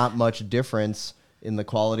say not much difference in the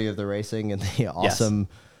quality of the racing and the awesome,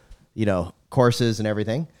 courses and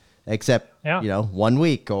everything, except, 1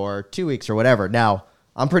 week or 2 weeks or whatever. Now,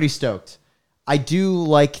 I'm pretty stoked. I do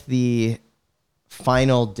like the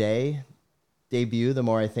final day debut the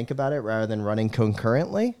more I think about it, rather than running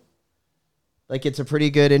concurrently. Like, it's a pretty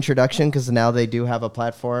good introduction, because now they do have a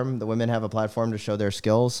platform. The women have a platform to show their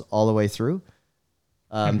skills all the way through.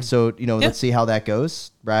 So, let's see how that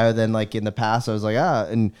goes, rather than like in the past, I was like,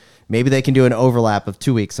 and maybe they can do an overlap of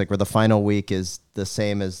 2 weeks, like where the final week is the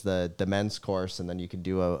same as the men's course, and then you can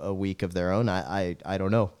do a week of their own. I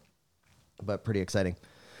don't know, but pretty exciting.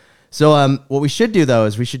 So what we should do, though,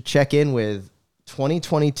 is we should check in with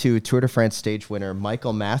 2022 Tour de France stage winner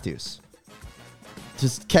Michael Matthews, to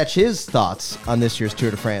catch his thoughts on this year's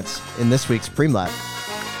Tour de France in this week's Prem Lap.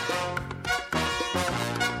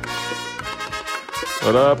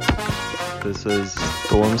 What up? This is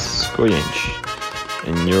Storm Skoyinch,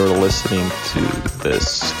 and you're listening to the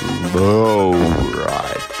Slow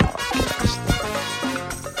Ride Podcast.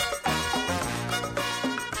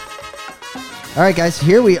 All right, guys,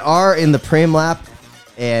 here we are in the Prem Lap,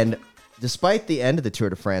 and despite the end of the Tour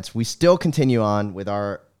de France, we still continue on with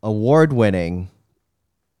our award-winning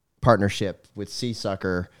partnership with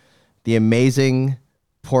Seasucker, the amazing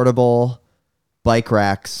portable bike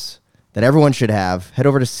racks that everyone should have. Head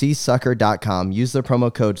over to seasucker.com. Use the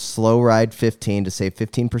promo code SLOWRIDE15 to save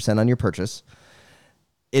 15% on your purchase.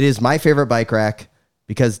 It is my favorite bike rack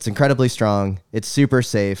because it's incredibly strong. It's super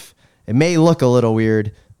safe. It may look a little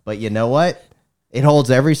weird, but you know what? It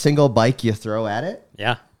holds every single bike you throw at it.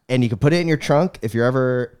 Yeah. And you can put it in your trunk if you're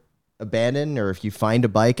ever abandoned, or if you find a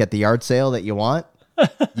bike at the yard sale that you want.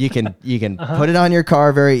 You can put it on your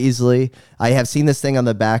car very easily. I have seen this thing on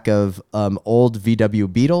the back of old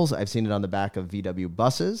VW Beetles. I've seen it on the back of VW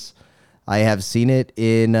buses. I have seen it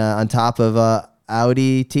on top of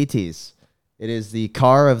Audi TTs. It is the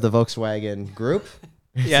car of the Volkswagen Group.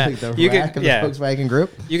 Yeah, like the rack of the Volkswagen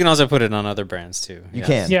Group. You can also put it on other brands too. You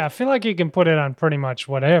can. Yeah, I feel like you can put it on pretty much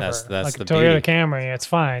whatever. That's like the a Toyota beauty. Camry, it's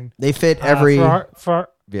fine. They fit every for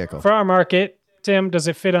vehicle. For our market, Tim, does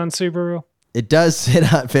it fit on Subaru? It does fit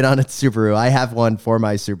on its Subaru. I have one for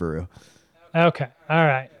my Subaru. Okay. All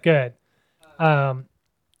right. Good. I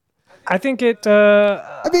think it.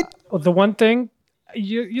 mean, the one thing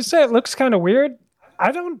you say it looks kind of weird.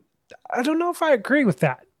 I don't know if I agree with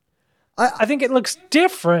that. I think it looks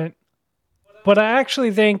different, but I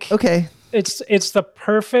actually think it's the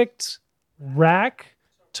perfect rack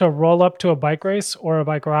to roll up to a bike race or a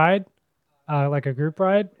bike ride, like a group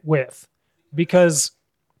ride with, because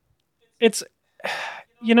it's,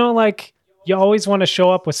 like you always want to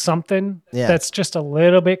show up with something that's just a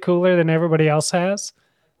little bit cooler than everybody else has.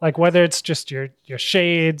 Like whether it's just your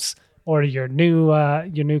shades or your new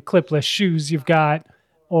clipless shoes you've got,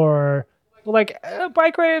 or like a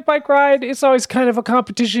bike ride. It's always kind of a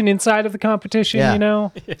competition inside of the competition,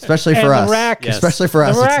 Especially for us. Especially for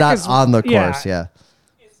us, it's not on the course. Yeah.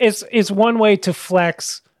 It's one way to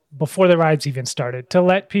flex before the ride's even started, to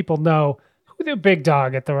let people know who the big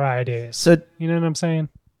dog at the ride is. So, you know what I'm saying?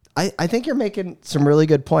 I think you're making some really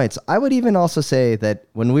good points. I would even also say that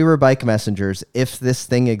when we were bike messengers, if this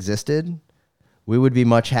thing existed, we would be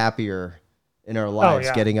much happier in our lives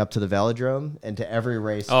getting up to the velodrome and to every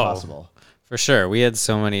race possible. For sure. We had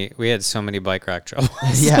so many bike rack troubles.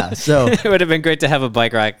 Yeah. So it would have been great to have a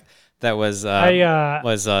bike rack that was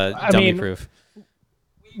dummy proof.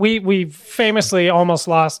 We famously almost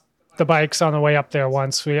lost the bikes on the way up there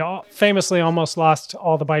once. We famously almost lost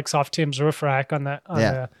all the bikes off Tim's roof rack on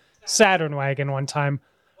the Saturn wagon one time.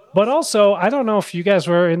 But also, I don't know if you guys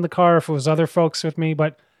were in the car, if it was other folks with me,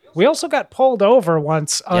 but we also got pulled over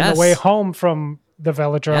once on the way home from the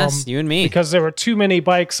velodrome. Yes, you and me. Because there were too many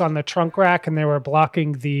bikes on the trunk rack and they were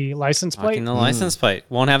blocking the license plate. Blocking the license plate.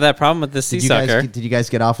 Won't have that problem with the Seasucker. Did you guys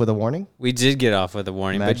get off with a warning? We did get off with a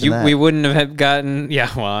warning, Imagine but that. we wouldn't have gotten.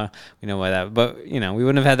 Yeah, well, we know why that. But we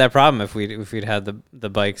wouldn't have had that problem if we'd had the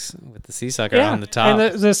bikes with the Seasucker on the top.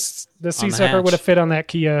 And the Seasucker would have fit on that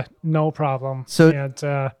Kia, no problem. So-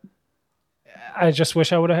 and I just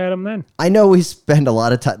wish I would have had them then. I know we spend a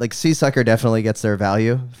lot of time. Like Seasucker definitely gets their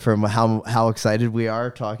value from how excited we are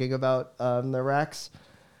talking about the racks,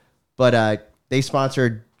 but they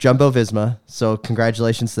sponsored Jumbo Visma, so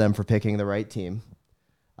congratulations to them for picking the right team.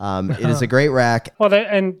 It is a great rack. Well,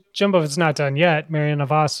 and Jumbo is not done yet. Mariana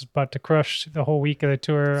Voss is about to crush the whole week of the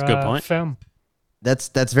Tour. That's a good point. Film.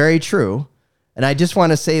 That's very true, and I just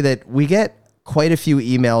want to say that we get quite a few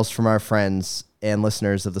emails from our friends and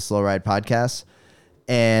listeners of the Slow Ride podcast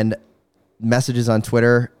and messages on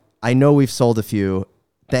Twitter. I know we've sold a few.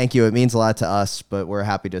 Thank you. It means a lot to us, but we're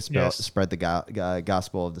happy to spread the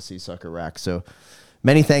gospel of the Seasucker rack. So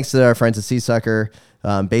many thanks to our friends at Seasucker,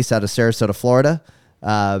 based out of Sarasota, Florida.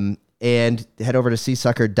 And head over to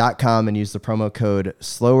seasucker.com and use the promo code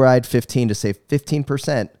SLOWRIDE15 to save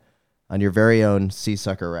 15% on your very own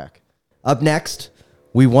Seasucker rack. Up next,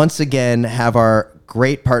 we once again have our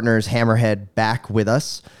great partners Hammerhead back with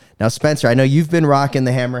us. Now, Spencer, I know you've been rocking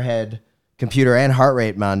the Hammerhead computer and heart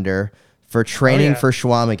rate monitor for training for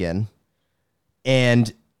Schwamigan.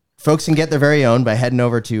 And folks can get their very own by heading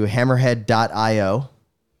over to hammerhead.io.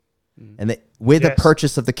 And with the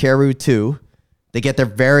purchase of the Karoo 2, they get their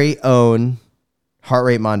very own heart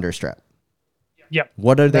rate monitor strap. Yep.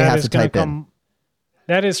 What do they have to type in?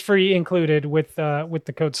 That is free included with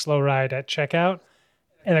the code SLOWRIDE at checkout.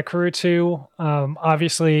 And the Karoo 2,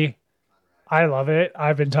 obviously, I love it.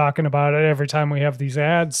 I've been talking about it every time we have these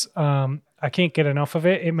ads. I can't get enough of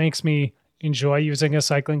it. It makes me enjoy using a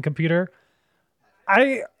cycling computer.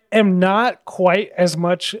 I am not quite as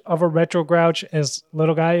much of a retro grouch as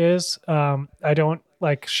little guy is. I don't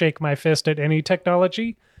like shake my fist at any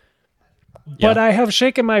technology, but I have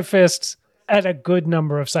shaken my fist at a good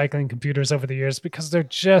number of cycling computers over the years because they're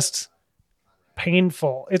just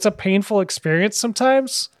painful. It's a painful experience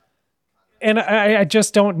sometimes. And I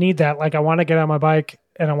just don't need that. Like I want to get on my bike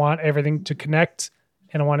and I want everything to connect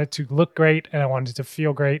and I want it to look great and I want it to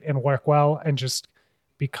feel great and work well and just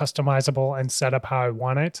be customizable and set up how I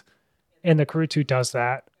want it. And the Karoo 2 does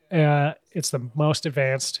that. It's the most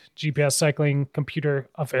advanced GPS cycling computer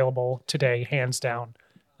available today, hands down.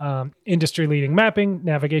 Industry leading mapping,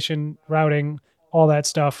 navigation, routing, all that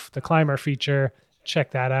stuff. The climber feature,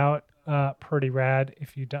 check that out. Pretty rad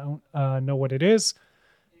if you don't know what it is.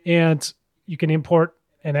 And you can import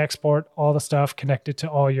and export all the stuff connected to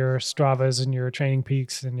all your Stravas and your Training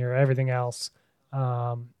Peaks and your everything else.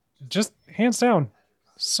 Just hands down,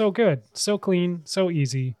 so good, so clean, so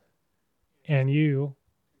easy. And you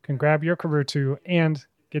can grab your Karoo 2 and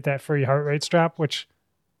get that free heart rate strap, which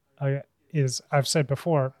is, I've said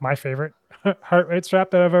before, my favorite heart rate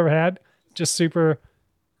strap that I've ever had. Just super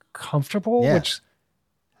comfortable, which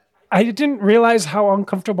I didn't realize how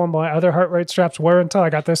uncomfortable my other heart rate straps were until I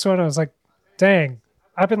got this one. I was like, dang,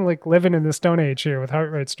 I've been like living in the Stone Age here with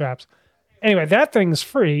heart rate straps. Anyway, that thing's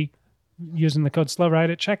free using the code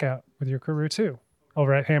SLOWRIDE at checkout with your Karoo 2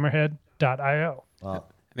 over at hammerhead.io. Wow.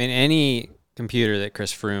 I mean, any computer that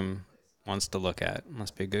Chris Froome wants to look at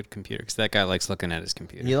must be a good computer because that guy likes looking at his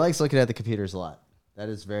computer. He likes looking at the computers a lot. That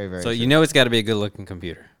is very, very So true. you know it's got to be a good-looking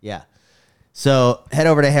computer. Yeah. So head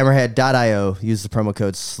over to hammerhead.io, use the promo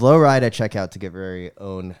code SLOWRIDE at checkout to get your very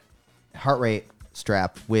own heart rate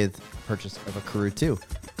strap with purchase of a Karoo 2.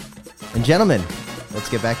 And gentlemen, let's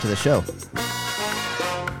get back to the show.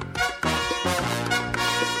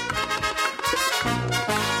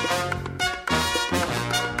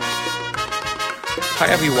 Hi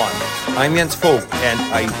everyone, I'm Jens Vogt and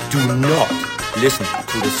I do not listen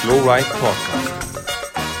to the Slow Ride podcast.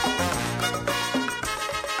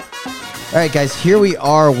 All right, guys, here we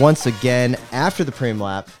are once again after the preem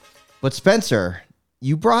lap. But Spencer,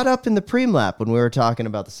 you brought up in the preem lap when we were talking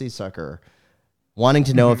about the Seasucker, wanting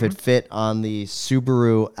to know if it fit on the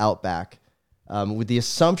Subaru Outback, with the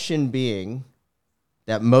assumption being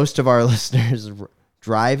that most of our listeners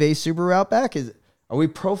drive a Subaru Outback. Are we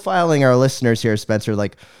profiling our listeners here, Spencer?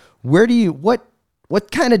 Like, what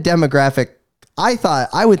kind of demographic?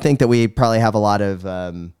 I would think that we probably have a lot of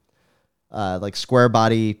like square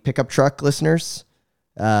body pickup truck listeners,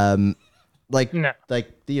 mid 70s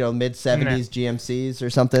GMCs or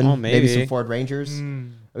something. Oh, maybe some maybe. Ford Rangers.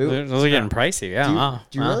 Those are getting pricey. Yeah.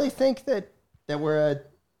 Do you really think that we're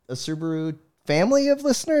a Subaru family of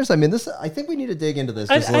listeners? I mean, I think we need to dig into this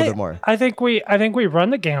just a little bit more. I think we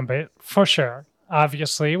run the gambit for sure.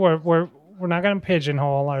 Obviously, we're not going to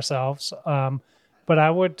pigeonhole ourselves, but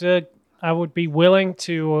I would be willing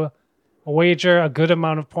to wager a good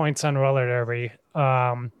amount of points on roller derby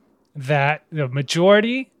that the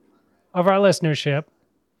majority of our listenership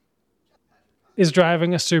is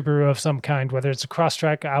driving a Subaru of some kind, whether it's a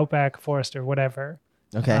Crosstrek, Outback, Forester, whatever.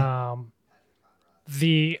 Okay.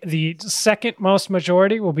 The second most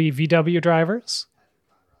majority will be VW drivers.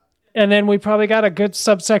 And then we probably got a good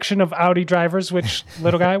subsection of Audi drivers, which,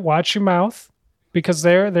 little guy, watch your mouth, because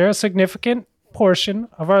they're a significant portion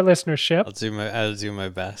of our listenership. I'll do my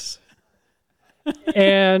best.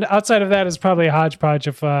 And outside of that is probably a hodgepodge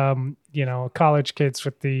of college kids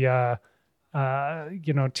with the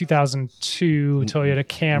 2002 Toyota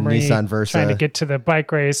Camry, Nissan Versa, trying to get to the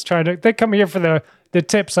bike race. They come here for the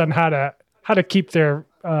tips on how to keep their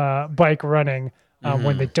bike running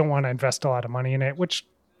when they don't want to invest a lot of money in it, which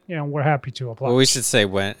we're happy to apply. Well, we should say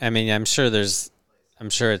when. I mean, I'm sure it's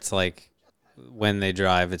like when they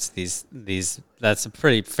drive. It's these. That's a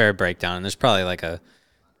pretty fair breakdown, and there's probably like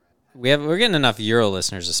we're getting enough Euro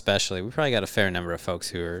listeners, especially. We probably got a fair number of folks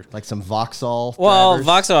who are like some Vauxhall. Well, drivers.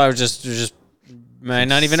 Vauxhall, I was just might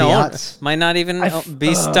not even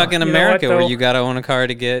be stuck in America where you got to own a car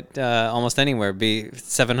to get almost anywhere. Be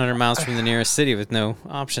 700 miles from the nearest city with no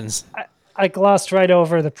options. I glossed right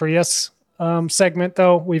over the Prius segment,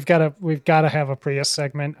 though. We've got to have a Prius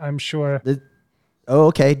segment, I'm sure.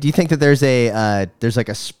 Okay. Do you think that there's like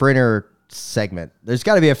a Sprinter segment? There's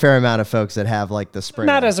got to be a fair amount of folks that have like the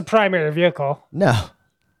Sprinter. Not as a primary vehicle. No.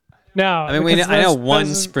 I mean, I know one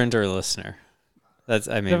Sprinter listener. That's,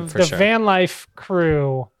 I mean, for sure. The van life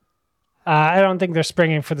crew, I don't think they're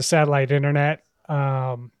springing for the satellite internet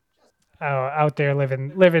out there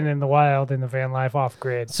living in the wild in the van life off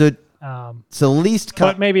grid. So least,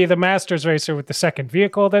 but maybe the Masters racer with the second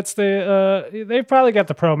vehicle. That's they've probably got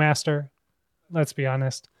the Pro Master. Let's be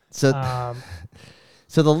honest. So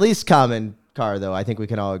the least common car, though, I think we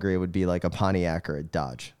can all agree would be like a Pontiac or a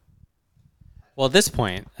Dodge. Well, at this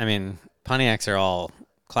point, I mean, Pontiacs are all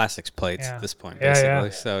classics plates at this point, basically. Yeah.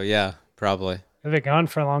 So, yeah, probably. They've been gone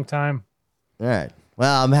for a long time. All right.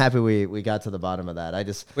 Well, I'm happy we got to the bottom of that.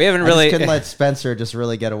 We haven't really couldn't let Spencer just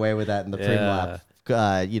really get away with that in the pre-lap.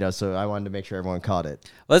 So I wanted to make sure everyone caught it.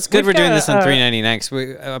 Well, it's good we're doing this on 399.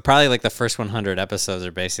 We probably like the first 100 episodes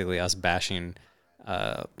are basically us bashing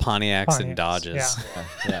Pontiacs and Dodges.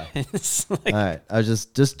 Yeah. All right. I was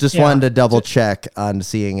just wanted to double check on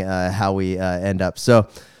seeing how we end up. So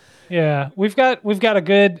yeah, we're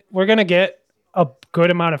gonna get a good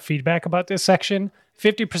amount of feedback about this section.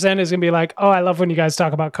 50% is gonna be like, oh, I love when you guys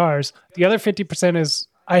talk about cars. The other 50% is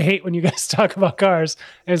I hate when you guys talk about cars.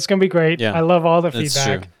 And it's gonna be great. Yeah, I love all the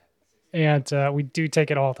feedback. True. And we do take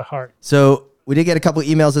it all to heart. So we did get a couple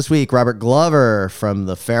emails this week. Robert Glover from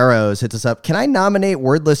the Faroes hits us up. Can I nominate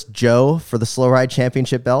Wordless Joe for the Slow Ride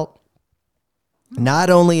Championship belt? Not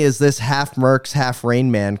only is this half Mercs, half Rain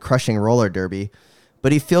Man crushing roller derby,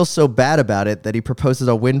 but he feels so bad about it that he proposes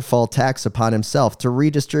a windfall tax upon himself to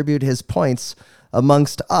redistribute his points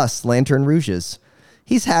amongst us Lantern Rouges.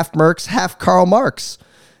 He's half Mercs, half Karl Marx.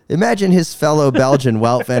 Imagine his fellow Belgian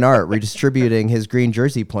Wout van Aert redistributing his green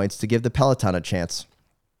jersey points to give the peloton a chance.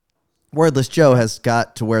 Wordless Joe has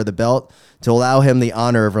got to wear the belt to allow him the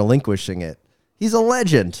honor of relinquishing it. He's a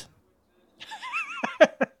legend.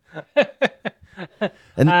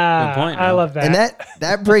 And good point, I love that. And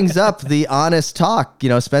that brings up the honest talk.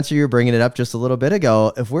 Spencer, you were bringing it up just a little bit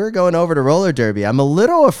ago. If we're going over to roller derby, I'm a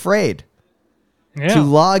little afraid to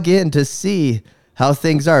log in to see how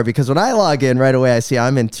things are, because when I log in right away, I see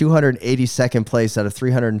I'm in 282nd place out of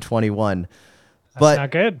 321. But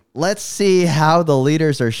not good. Let's see how the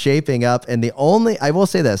leaders are shaping up. And I will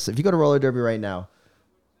say this, if you go to roller derby right now,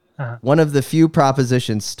 one of the few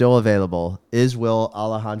propositions still available is, will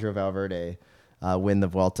Alejandro Valverde win the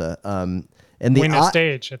Vuelta? Win a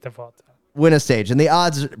stage at the Vuelta. Win a stage. And the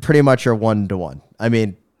odds pretty much are 1-1. I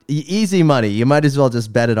mean, easy money. You might as well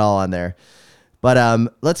just bet it all on there.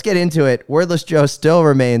 But let's get into it. Wordless Joe still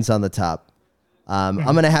remains on the top. I'm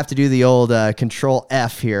going to have to do the old Control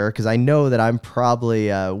F here because I know that I'm probably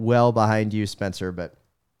well behind you, Spencer. But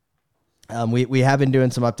we have been doing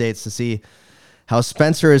some updates to see how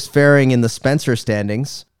Spencer is faring in the Spencer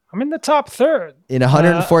standings. I'm in the top third. In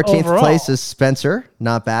 114th place is Spencer.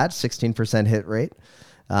 Not bad. 16% hit rate.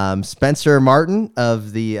 Spencer Martin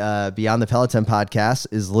of the Beyond the Peloton podcast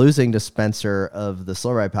is losing to Spencer of the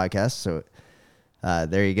Slow Ride podcast. So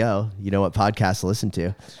there you go. You know what podcast to listen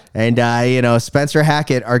to. And, Spencer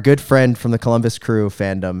Hackett, our good friend from the Columbus Crew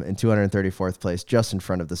fandom, in 234th place, just in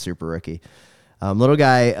front of the super rookie. Little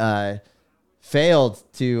guy failed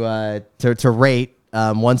to rate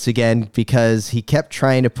once again because he kept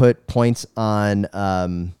trying to put points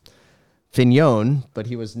on Fignon, but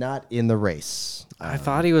he was not in the race. I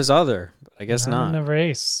thought he was other, but I guess Not in not. the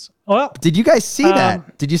race. Well, Did you guys see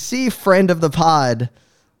that? Did you see friend of the pod,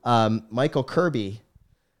 Michael Kirby,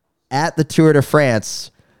 at the Tour de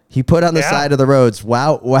France? He put on the side of the roads,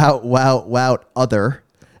 wow, other.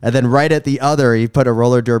 And then right at the other, he put a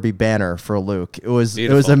roller derby banner for Luke. It was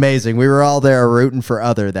amazing. We were all there rooting for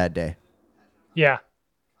other that day. yeah,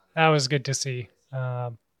 that was good to see.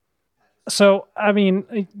 So, I mean,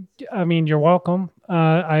 you're welcome.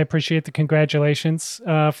 I appreciate the congratulations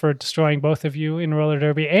for destroying both of you in roller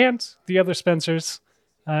derby and the other Spencers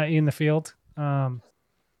in the field. It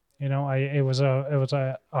was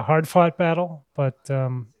a hard fought battle, but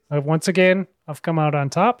once again, I've come out on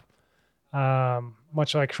top.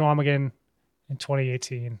 Much like Schwamigan in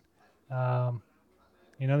 2018. The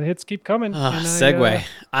hits keep coming. Segue.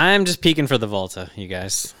 I'm just peeking for the Volta, you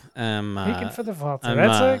guys. Peeking for the Volta.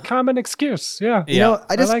 That's a common excuse. Yeah.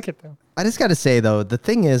 I like it though. I just got to say though, the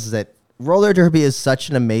thing is that roller derby is such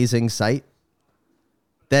an amazing site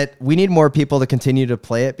that we need more people to continue to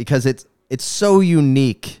play it because it's so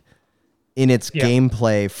unique in its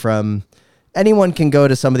gameplay. From anyone can go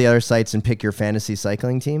to some of the other sites and pick your fantasy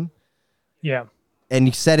cycling team. Yeah. And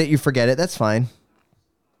you set it, you forget it. That's fine.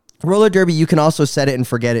 Roller derby, you can also set it and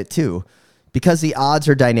forget it too. Because the odds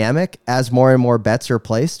are dynamic, as more and more bets are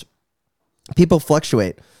placed, people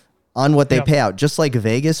fluctuate on what they pay out, just like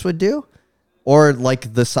Vegas would do, or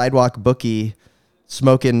like the sidewalk bookie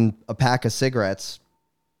smoking a pack of cigarettes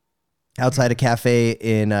outside a cafe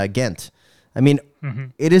in Ghent. I mean,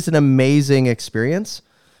 it is an amazing experience.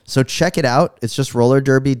 So check it out. It's just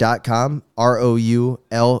rollerderby.com, ROULEUR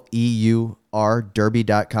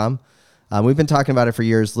derby.com. We've been talking about it for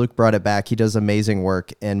years. Luke brought it back. He does amazing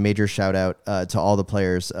work, and major shout out to all the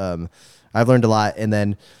players. I've learned a lot. And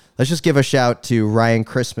then let's just give a shout to Ryan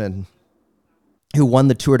Chrisman, who won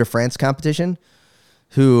the Tour de France competition,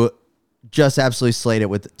 who just absolutely slayed it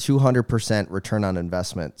with 200% return on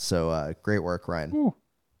investment. So great work, Ryan. Ooh,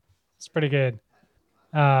 it's pretty good.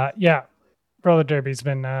 Roller derby's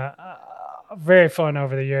been very fun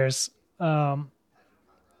over the years.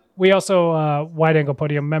 We also, Wide Angle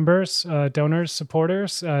Podium members, donors,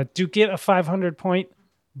 supporters, do get a 500-point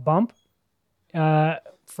bump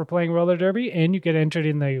for playing roller derby, and you get entered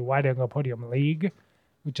in the Wide Angle Podium League,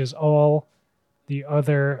 which is all the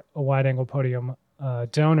other Wide Angle Podium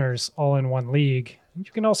donors all in one league. And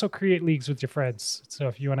you can also create leagues with your friends. So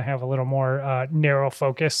if you want to have a little more narrow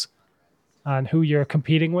focus on who you're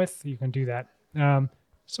competing with, you can do that.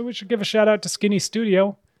 So we should give a shout out to Skinny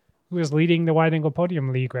Studio, who is leading the Wide Angle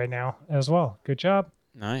Podium League right now as well. Good job.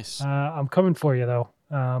 Nice. I'm coming for you, though.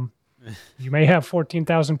 You may have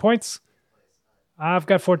 14,000 points. I've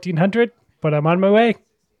got 1,400, but I'm on my way.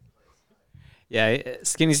 Yeah,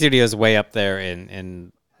 Skinny Studio is way up there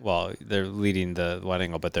well, they're leading the Wide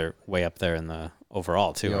Angle, but they're way up there in the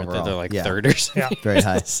overall, too. Aren't they? They're like third or something. Yeah, very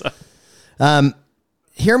high.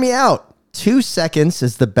 Hear me out. 2 Seconds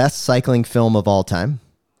is the best cycling film of all time.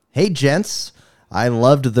 Hey, gents. I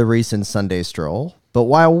loved the recent Sunday Stroll, but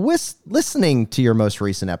while listening to your most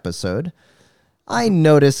recent episode, I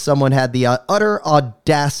noticed someone had the utter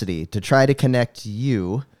audacity to try to correct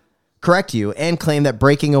you, and claim that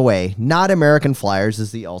Breaking Away, not American Flyers,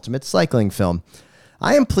 is the ultimate cycling film.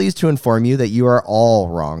 I am pleased to inform you that you are all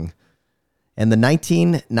wrong. And the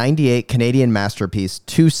 1998 Canadian masterpiece,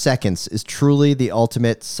 2 Seconds, is truly the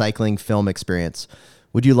ultimate cycling film experience.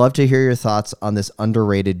 Would you love to hear your thoughts on this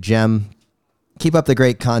underrated gem? Keep up the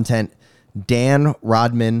great content. Dan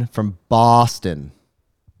Rodman from Boston.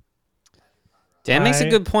 Dan makes a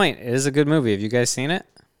good point. It is a good movie. Have you guys seen it?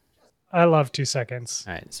 I love 2 Seconds.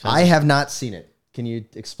 All right, I have not seen it. Can you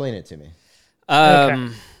explain it to me? Okay.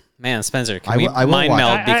 Man, Spencer, can we mind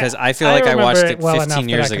meld? Because I feel like I watched it 15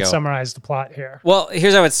 years ago. I can summarize the plot here. Well,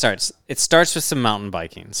 here's how it starts. It starts with some mountain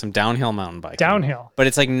biking, some downhill mountain biking. Downhill. But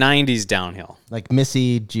it's like 90s downhill. Like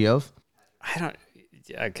Missy Geoff?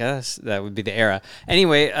 I guess that would be the era.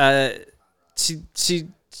 Anyway, she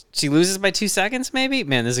loses by 2 seconds, maybe?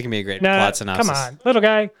 Man, this is going to be a great plot synopsis. Come on, little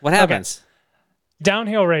guy. What happens? Okay.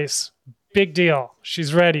 Downhill race. Big deal.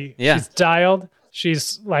 She's ready. Yeah. She's dialed.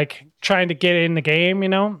 She's like trying to get in the game,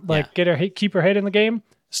 keep her head in the game.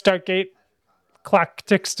 Start gate. Clock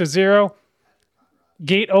ticks to 0.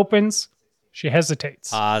 Gate opens. She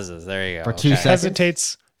hesitates. Pauses. There you go. For 2 seconds.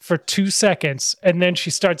 Hesitates for 2 seconds, and then she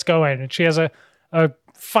starts going, and she has a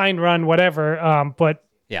fine run, whatever. But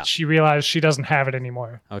she realized she doesn't have it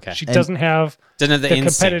anymore. Okay. She doesn't have the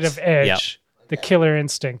instinct. competitive edge, the killer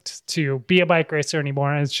instinct to be a bike racer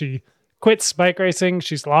anymore, and she quits bike racing.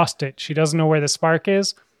 She's lost it. She doesn't know where the spark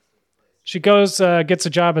is. She goes, gets a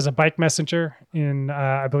job as a bike messenger in,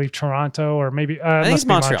 I believe, Toronto, or maybe I think it's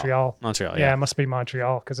Montreal. Montreal. Montreal, Yeah, it must be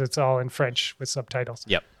Montreal because it's all in French with subtitles.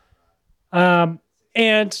 Yep.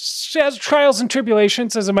 And she has trials and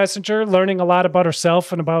tribulations as a messenger, learning a lot about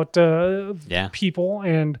herself and about people.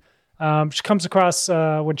 And she comes across,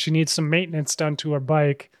 when she needs some maintenance done to her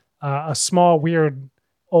bike, a small, weird,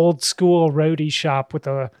 old school roadie shop with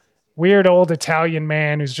a weird old Italian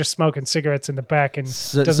man who's just smoking cigarettes in the back and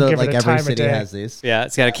doesn't give like it a every time of city day. has these. Yeah,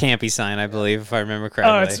 it's got a campy sign, I believe, if I remember Oh,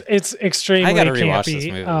 correctly. it's extremely I got to rewatch campy. this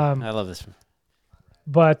movie. I love this movie.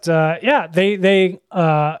 But they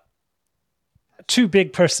two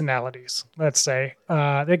big personalities, let's say.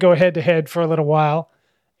 They go head to head for a little while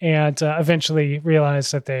and eventually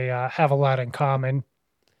realize that they have a lot in common.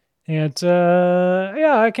 And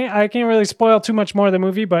I can't really spoil too much more of the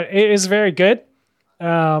movie, but it is very good.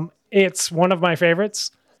 It's one of my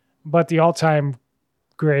favorites, but the all-time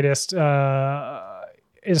greatest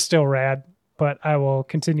is still rad. But I will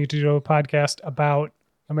continue to do a podcast about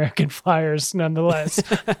American Flyers nonetheless.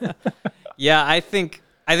 Yeah, I think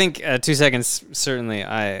 2 seconds certainly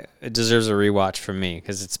it deserves a rewatch from me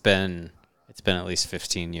because it's been at least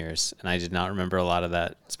 15 years and I did not remember a lot of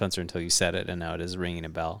that, Spencer, until you said it, and now it is ringing a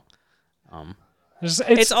bell.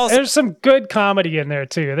 There's some good comedy in there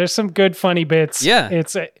too. There's some good funny bits. Yeah,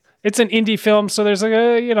 it's an indie film, so there's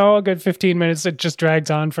a good 15 minutes that just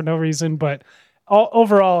drags on for no reason, but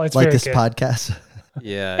overall it's like very this good. podcast.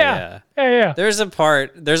 Yeah. There's a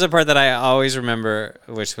part that I always remember,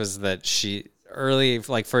 which was that she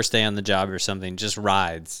first day on the job or something, just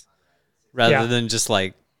rides rather than just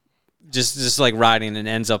like riding, and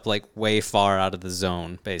ends up like way far out of the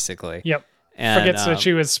zone, basically. Yep. And forgets that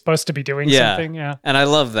she was supposed to be doing something. Yeah. And I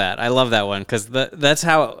love that one because that's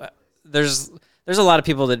how there's a lot of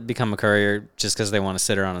people that become a courier just because they want to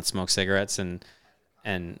sit around and smoke cigarettes and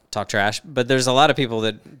talk trash. But there's a lot of people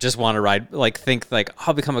that just want to ride, think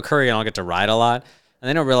I'll become a courier and I'll get to ride a lot. And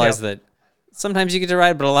they don't realize that sometimes you get to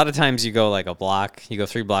ride, but a lot of times you go like a block, you go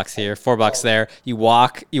 3 blocks here, 4 blocks there. You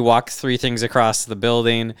walk 3 things across the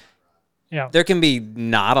building. Yeah. There can be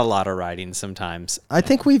not a lot of riding sometimes. I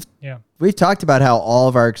think we've talked about how all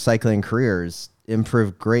of our cycling careers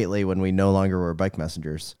improved greatly when we no longer were bike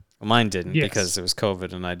messengers. Well, mine didn't because Yes. it was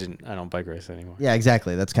COVID and I don't bike race anymore. Yeah,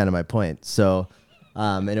 exactly. That's kind of my point. So,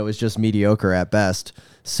 and it was just mediocre at best.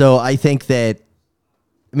 So I think that,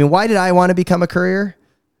 why did I want to become a courier?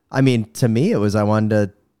 To me, it was I wanted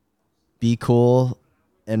to be cool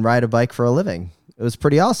and ride a bike for a living. It was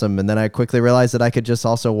pretty awesome. And then I quickly realized that I could just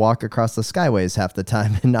also walk across the skyways half the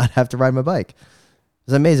time and not have to ride my bike. It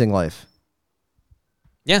was an amazing life.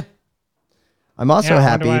 Yeah. I'm also I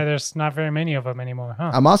happy. wonder why there's not very many of them anymore,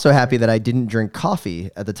 huh? I'm also happy that I didn't drink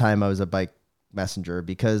coffee at the time I was a bike messenger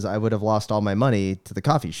because I would have lost all my money to the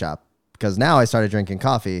coffee shop. Because now I started drinking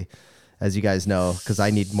coffee, as you guys know, because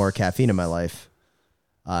I need more caffeine in my life.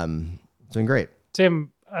 It's been great.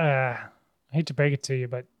 Tim, I hate to break it to you,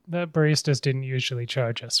 but the baristas didn't usually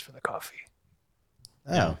charge us for the coffee.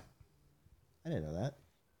 Oh. No. I didn't know that.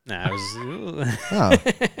 Nah, it was. Oh.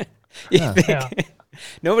 Yeah.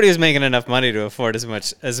 Nobody was making enough money to afford as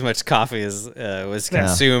much coffee as was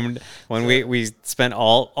consumed when we spent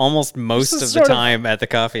almost most of the time at the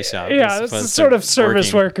coffee shop. Yeah, it's a sort of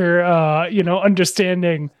service worker,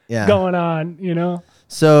 understanding Yeah. going on,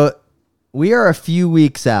 So we are a few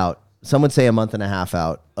weeks out, some would say a month and a half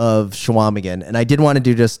out, of Shawamigan. And I did want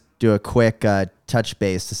to do a quick touch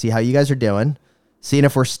base to see how you guys are doing, seeing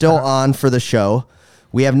if we're still on for the show.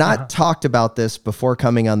 We have not talked about this before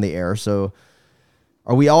coming on the air, so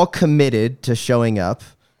are we all committed to showing up?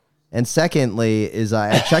 And secondly,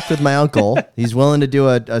 I checked with my uncle. He's willing to do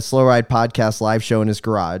a Slow Ride podcast live show in his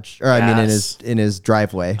garage, or in his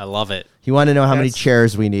driveway. I love it. He wanted to know how many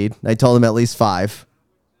chairs we need. I told him at least 5,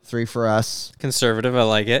 3 for us. Conservative, I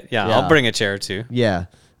like it. Yeah, I'll bring a chair too. Yeah,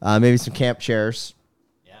 maybe some camp chairs.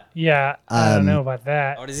 Yeah, I don't know about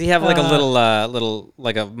that. Oh, does he have like a little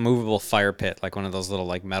like a movable fire pit, like one of those little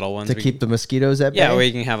like metal ones To keep the mosquitoes at bay? Yeah, where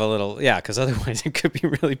you can have a little, because otherwise it could be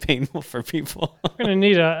really painful for people. We're going to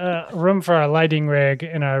need a room for our lighting rig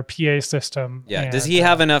and our PA system. Yeah, and, does he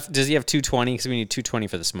have enough? Does he have 220? Because we need 220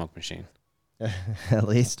 for the smoke machine. At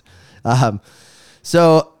least.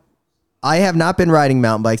 So I have not been riding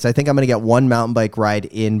mountain bikes. I think I'm going to get one mountain bike ride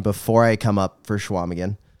in before I come up for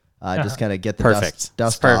Shawamigan. Just kind of get the Perfect.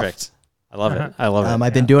 dust Perfect. off. I love it. I love it.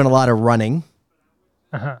 I've been doing a lot of running,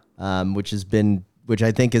 which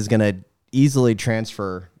I think is going to easily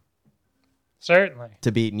transfer certainly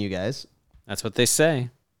to beating you guys. That's what they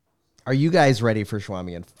say. Are you guys ready for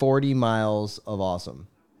Shawamigan? 40 miles of awesome.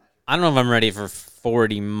 I don't know if I'm ready for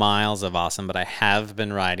 40 miles of awesome, but I have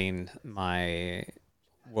been riding my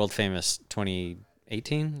world famous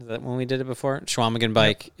 2018. Is that when we did it before? Schwamigan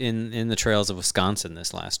bike in the trails of Wisconsin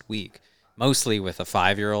this last week, mostly with a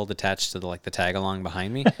 5-year-old attached to the tag along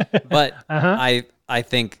behind me. But I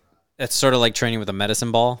think it's sort of like training with a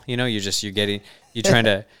medicine ball. You know, you're trying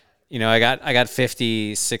to, you know, I got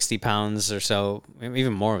 50, 60 pounds or so,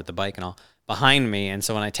 even more with the bike and all behind me. And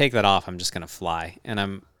so when I take that off, I'm just going to fly, and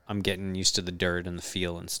I'm getting used to the dirt and the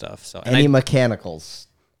feel and stuff. So any mechanicals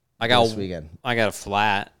this weekend? I got a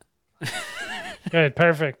flat. Good,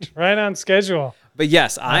 perfect, right on schedule. But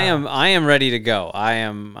yes, I am ready to go.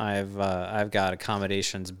 I've got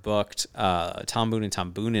accommodations booked. Tom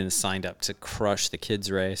Boonen is signed up to crush the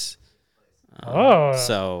kids race.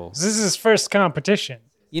 So this is his first competition.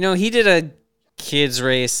 You know, he did a kids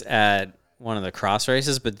race at one of the cross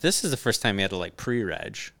races, but this is the first time he had to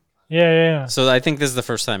pre-reg. Yeah. So I think this is the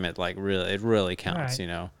first time it really counts, right. You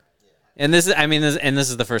know. And this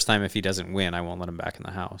is the first time if he doesn't win, I won't let him back in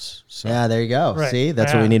the house. So. Yeah, there you go. Right. See,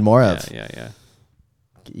 that's what we need more of. Yeah.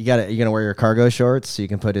 You're gonna wear your cargo shorts so you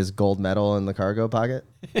can put his gold medal in the cargo pocket.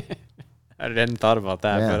 I hadn't thought about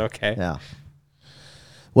that, but okay. Yeah.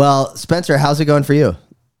 Well, Spencer, how's it going for you?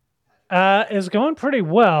 It's going pretty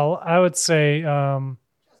well, I would say.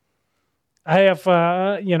 I have,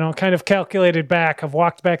 kind of calculated back. I've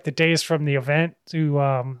walked back the days from the event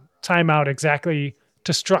to time out exactly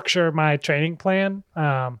to structure my training plan.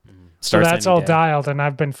 So that's all dialed, and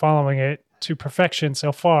I've been following it to perfection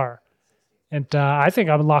so far. And I think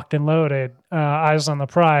I'm locked and loaded, eyes on the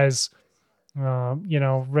prize,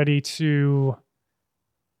 ready to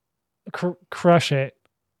crush it.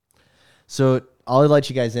 So I'll let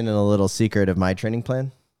you guys in on a little secret of my training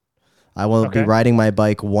plan. I will be riding my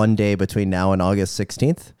bike one day between now and August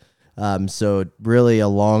 16th. So really a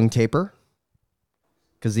long taper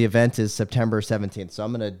because the event is September 17th. So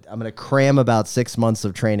I'm gonna cram about 6 months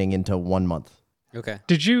of training into 1 month. Okay.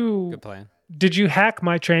 Good plan. Did you hack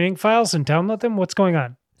my training files and download them? What's going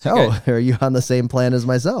on? Oh, are you on the same plan as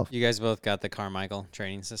myself? You guys both got the Carmichael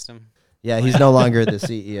training system? Yeah, he's no longer the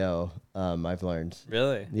CEO. I've learned.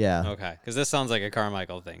 Really? Yeah. Okay, because this sounds like a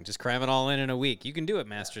Carmichael thing. Just cram it all in a week. You can do it,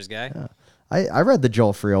 Masters guy. Yeah. I read the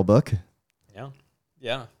Joel Friel book.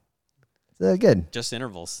 Yeah. Good. Just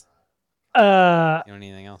intervals. You don't need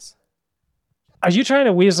anything else. Are you trying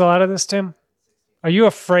to weasel out of this, Tim? Are you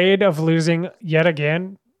afraid of losing yet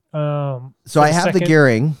again? So I have the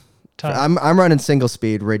gearing. Time. I'm running single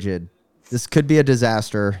speed rigid. This could be a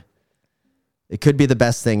disaster. It could be the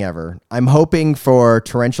best thing ever. I'm hoping for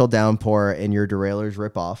torrential downpour and your derailleurs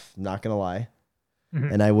rip off. I'm not going to lie.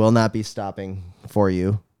 Mm-hmm. And I will not be stopping for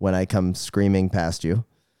you when I come screaming past you.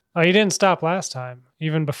 Oh, you didn't stop last time,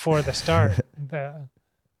 even before the start.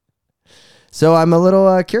 So I'm a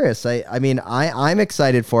little curious. I'm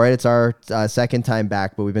excited for it. It's our second time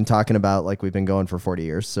back, but we've been talking about we've been going for 40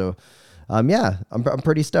 years. So, I'm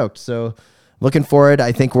pretty stoked. So looking forward.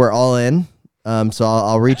 I think we're all in. So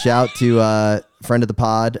I'll reach out to friend of the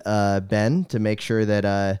pod, Ben, to make sure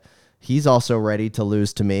that he's also ready to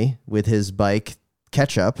lose to me with his bike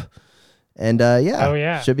Ketchup. And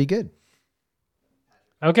should be good.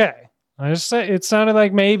 Okay. It sounded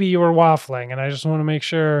like maybe you were waffling, and I just want to make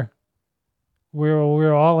sure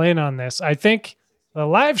we're all in on this. I think the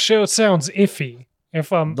live show sounds iffy.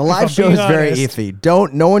 The live show is very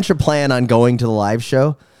iffy. No one should plan on going to the live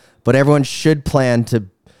show, but everyone should plan to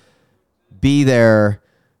be there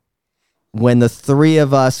when the three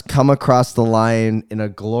of us come across the line in a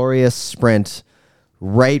glorious sprint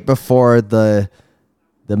right before the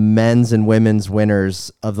men's and women's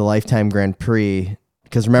winners of the Lifetime Grand Prix.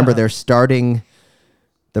 Because remember, they're starting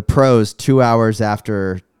the pros 2 hours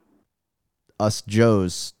after us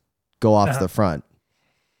Joes go off the front.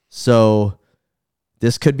 So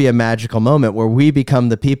this could be a magical moment where we become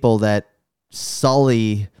the people that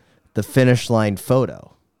sully the finish line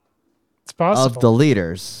photo. It's possible. Of the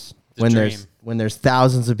leaders when there's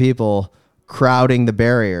thousands of people crowding the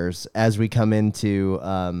barriers as we come into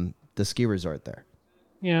the ski resort there.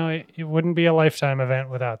 It wouldn't be a Lifetime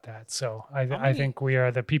event without that. So I think we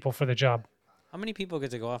are the people for the job. How many people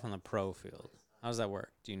get to go off on the pro field? How does that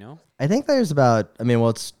work? Do you know? I think there's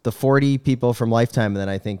it's the 40 people from Lifetime, and then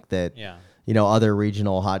I think that other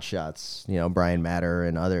regional hotshots, Brian Matter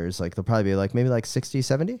and others, they'll probably be maybe 60,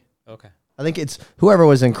 70. Okay. I think it's whoever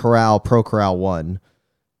was in Pro Corral 1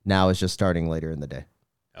 now is just starting later in the day.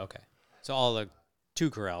 Okay. So all the two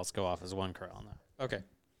corrals go off as one corral now. Okay.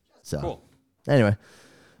 So cool. Anyway,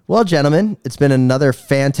 well, gentlemen, it's been another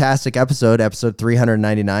fantastic episode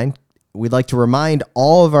 399. We'd like to remind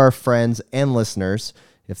all of our friends and listeners,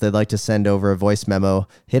 If they'd like to send over a voice memo,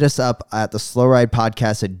 hit us up at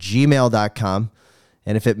theslowridepodcast@gmail.com.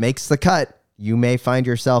 And if it makes the cut, you may find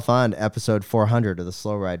yourself on episode 400 of the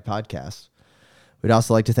Slow Ride Podcast. We'd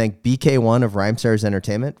also like to thank BK1 of Rhymestars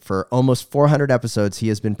Entertainment. For almost 400 episodes, he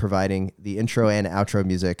has been providing the intro and outro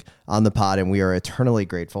music on the pod, and we are eternally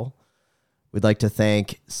grateful. We'd like to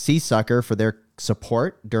thank Seasucker for their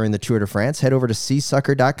support during the Tour de France. Head over to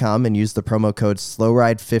seasucker.com and use the promo code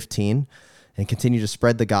SLOWRIDE15 and continue to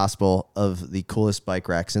spread the gospel of the coolest bike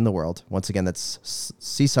racks in the world. Once again, that's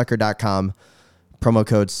seasucker.com, promo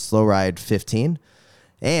code SLOWRIDE15.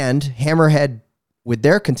 And Hammerhead, with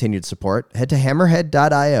their continued support, head to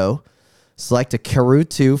hammerhead.io, select a Karoo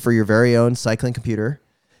 2 for your very own cycling computer,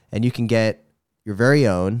 and you can get your very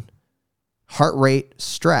own heart rate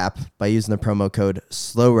strap by using the promo code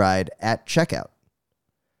SLOWRIDE at checkout.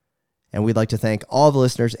 And we'd like to thank all the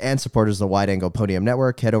listeners and supporters of the Wide Angle Podium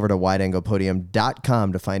Network. Head over to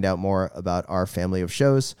wideanglepodium.com to find out more about our family of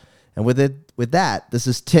shows. And with that, this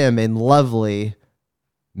is Tim in lovely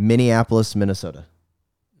Minneapolis, Minnesota.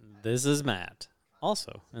 This is Matt,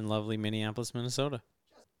 also in lovely Minneapolis, Minnesota.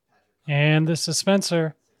 And this is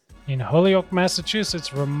Spencer in Holyoke,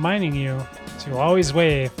 Massachusetts, reminding you to always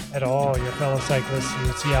wave at all your fellow cyclists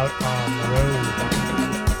you see out on the road.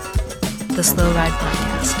 The Slow Ride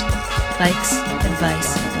Podcast. Bikes,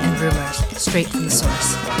 advice, and rumors straight from the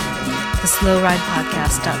source.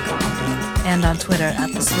 TheSlowRidePodcast.com and on Twitter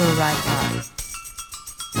at TheSlowRidePod.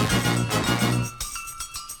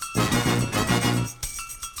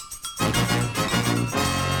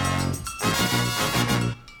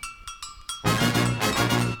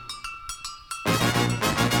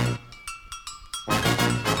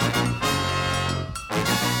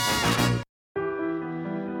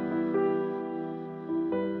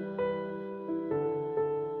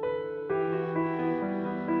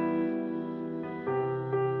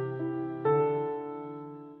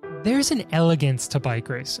 There's an elegance to bike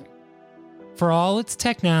racing. For all its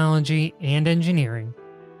technology and engineering,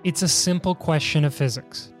 it's a simple question of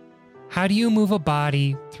physics. How do you move a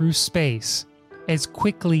body through space as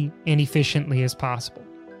quickly and efficiently as possible?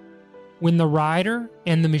 When the rider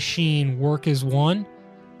and the machine work as one,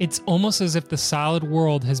 it's almost as if the solid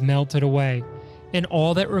world has melted away, and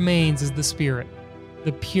all that remains is the spirit,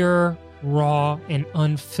 the pure, raw, and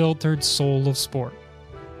unfiltered soul of sport.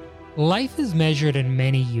 Life is measured in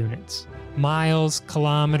many units: miles,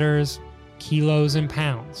 kilometers, kilos, and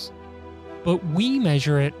pounds. But we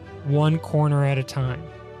measure it one corner at a time.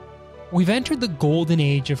 We've entered the golden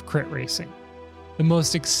age of crit racing, the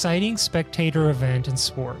most exciting spectator event in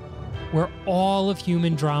sport, where all of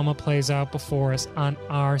human drama plays out before us on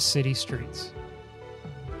our city streets.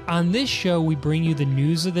 On this show, we bring you the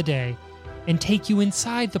news of the day and take you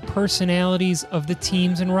inside the personalities of the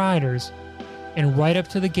teams and riders, and right up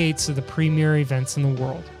to the gates of the premier events in the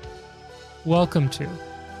world. Welcome to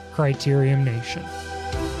Criterium Nation.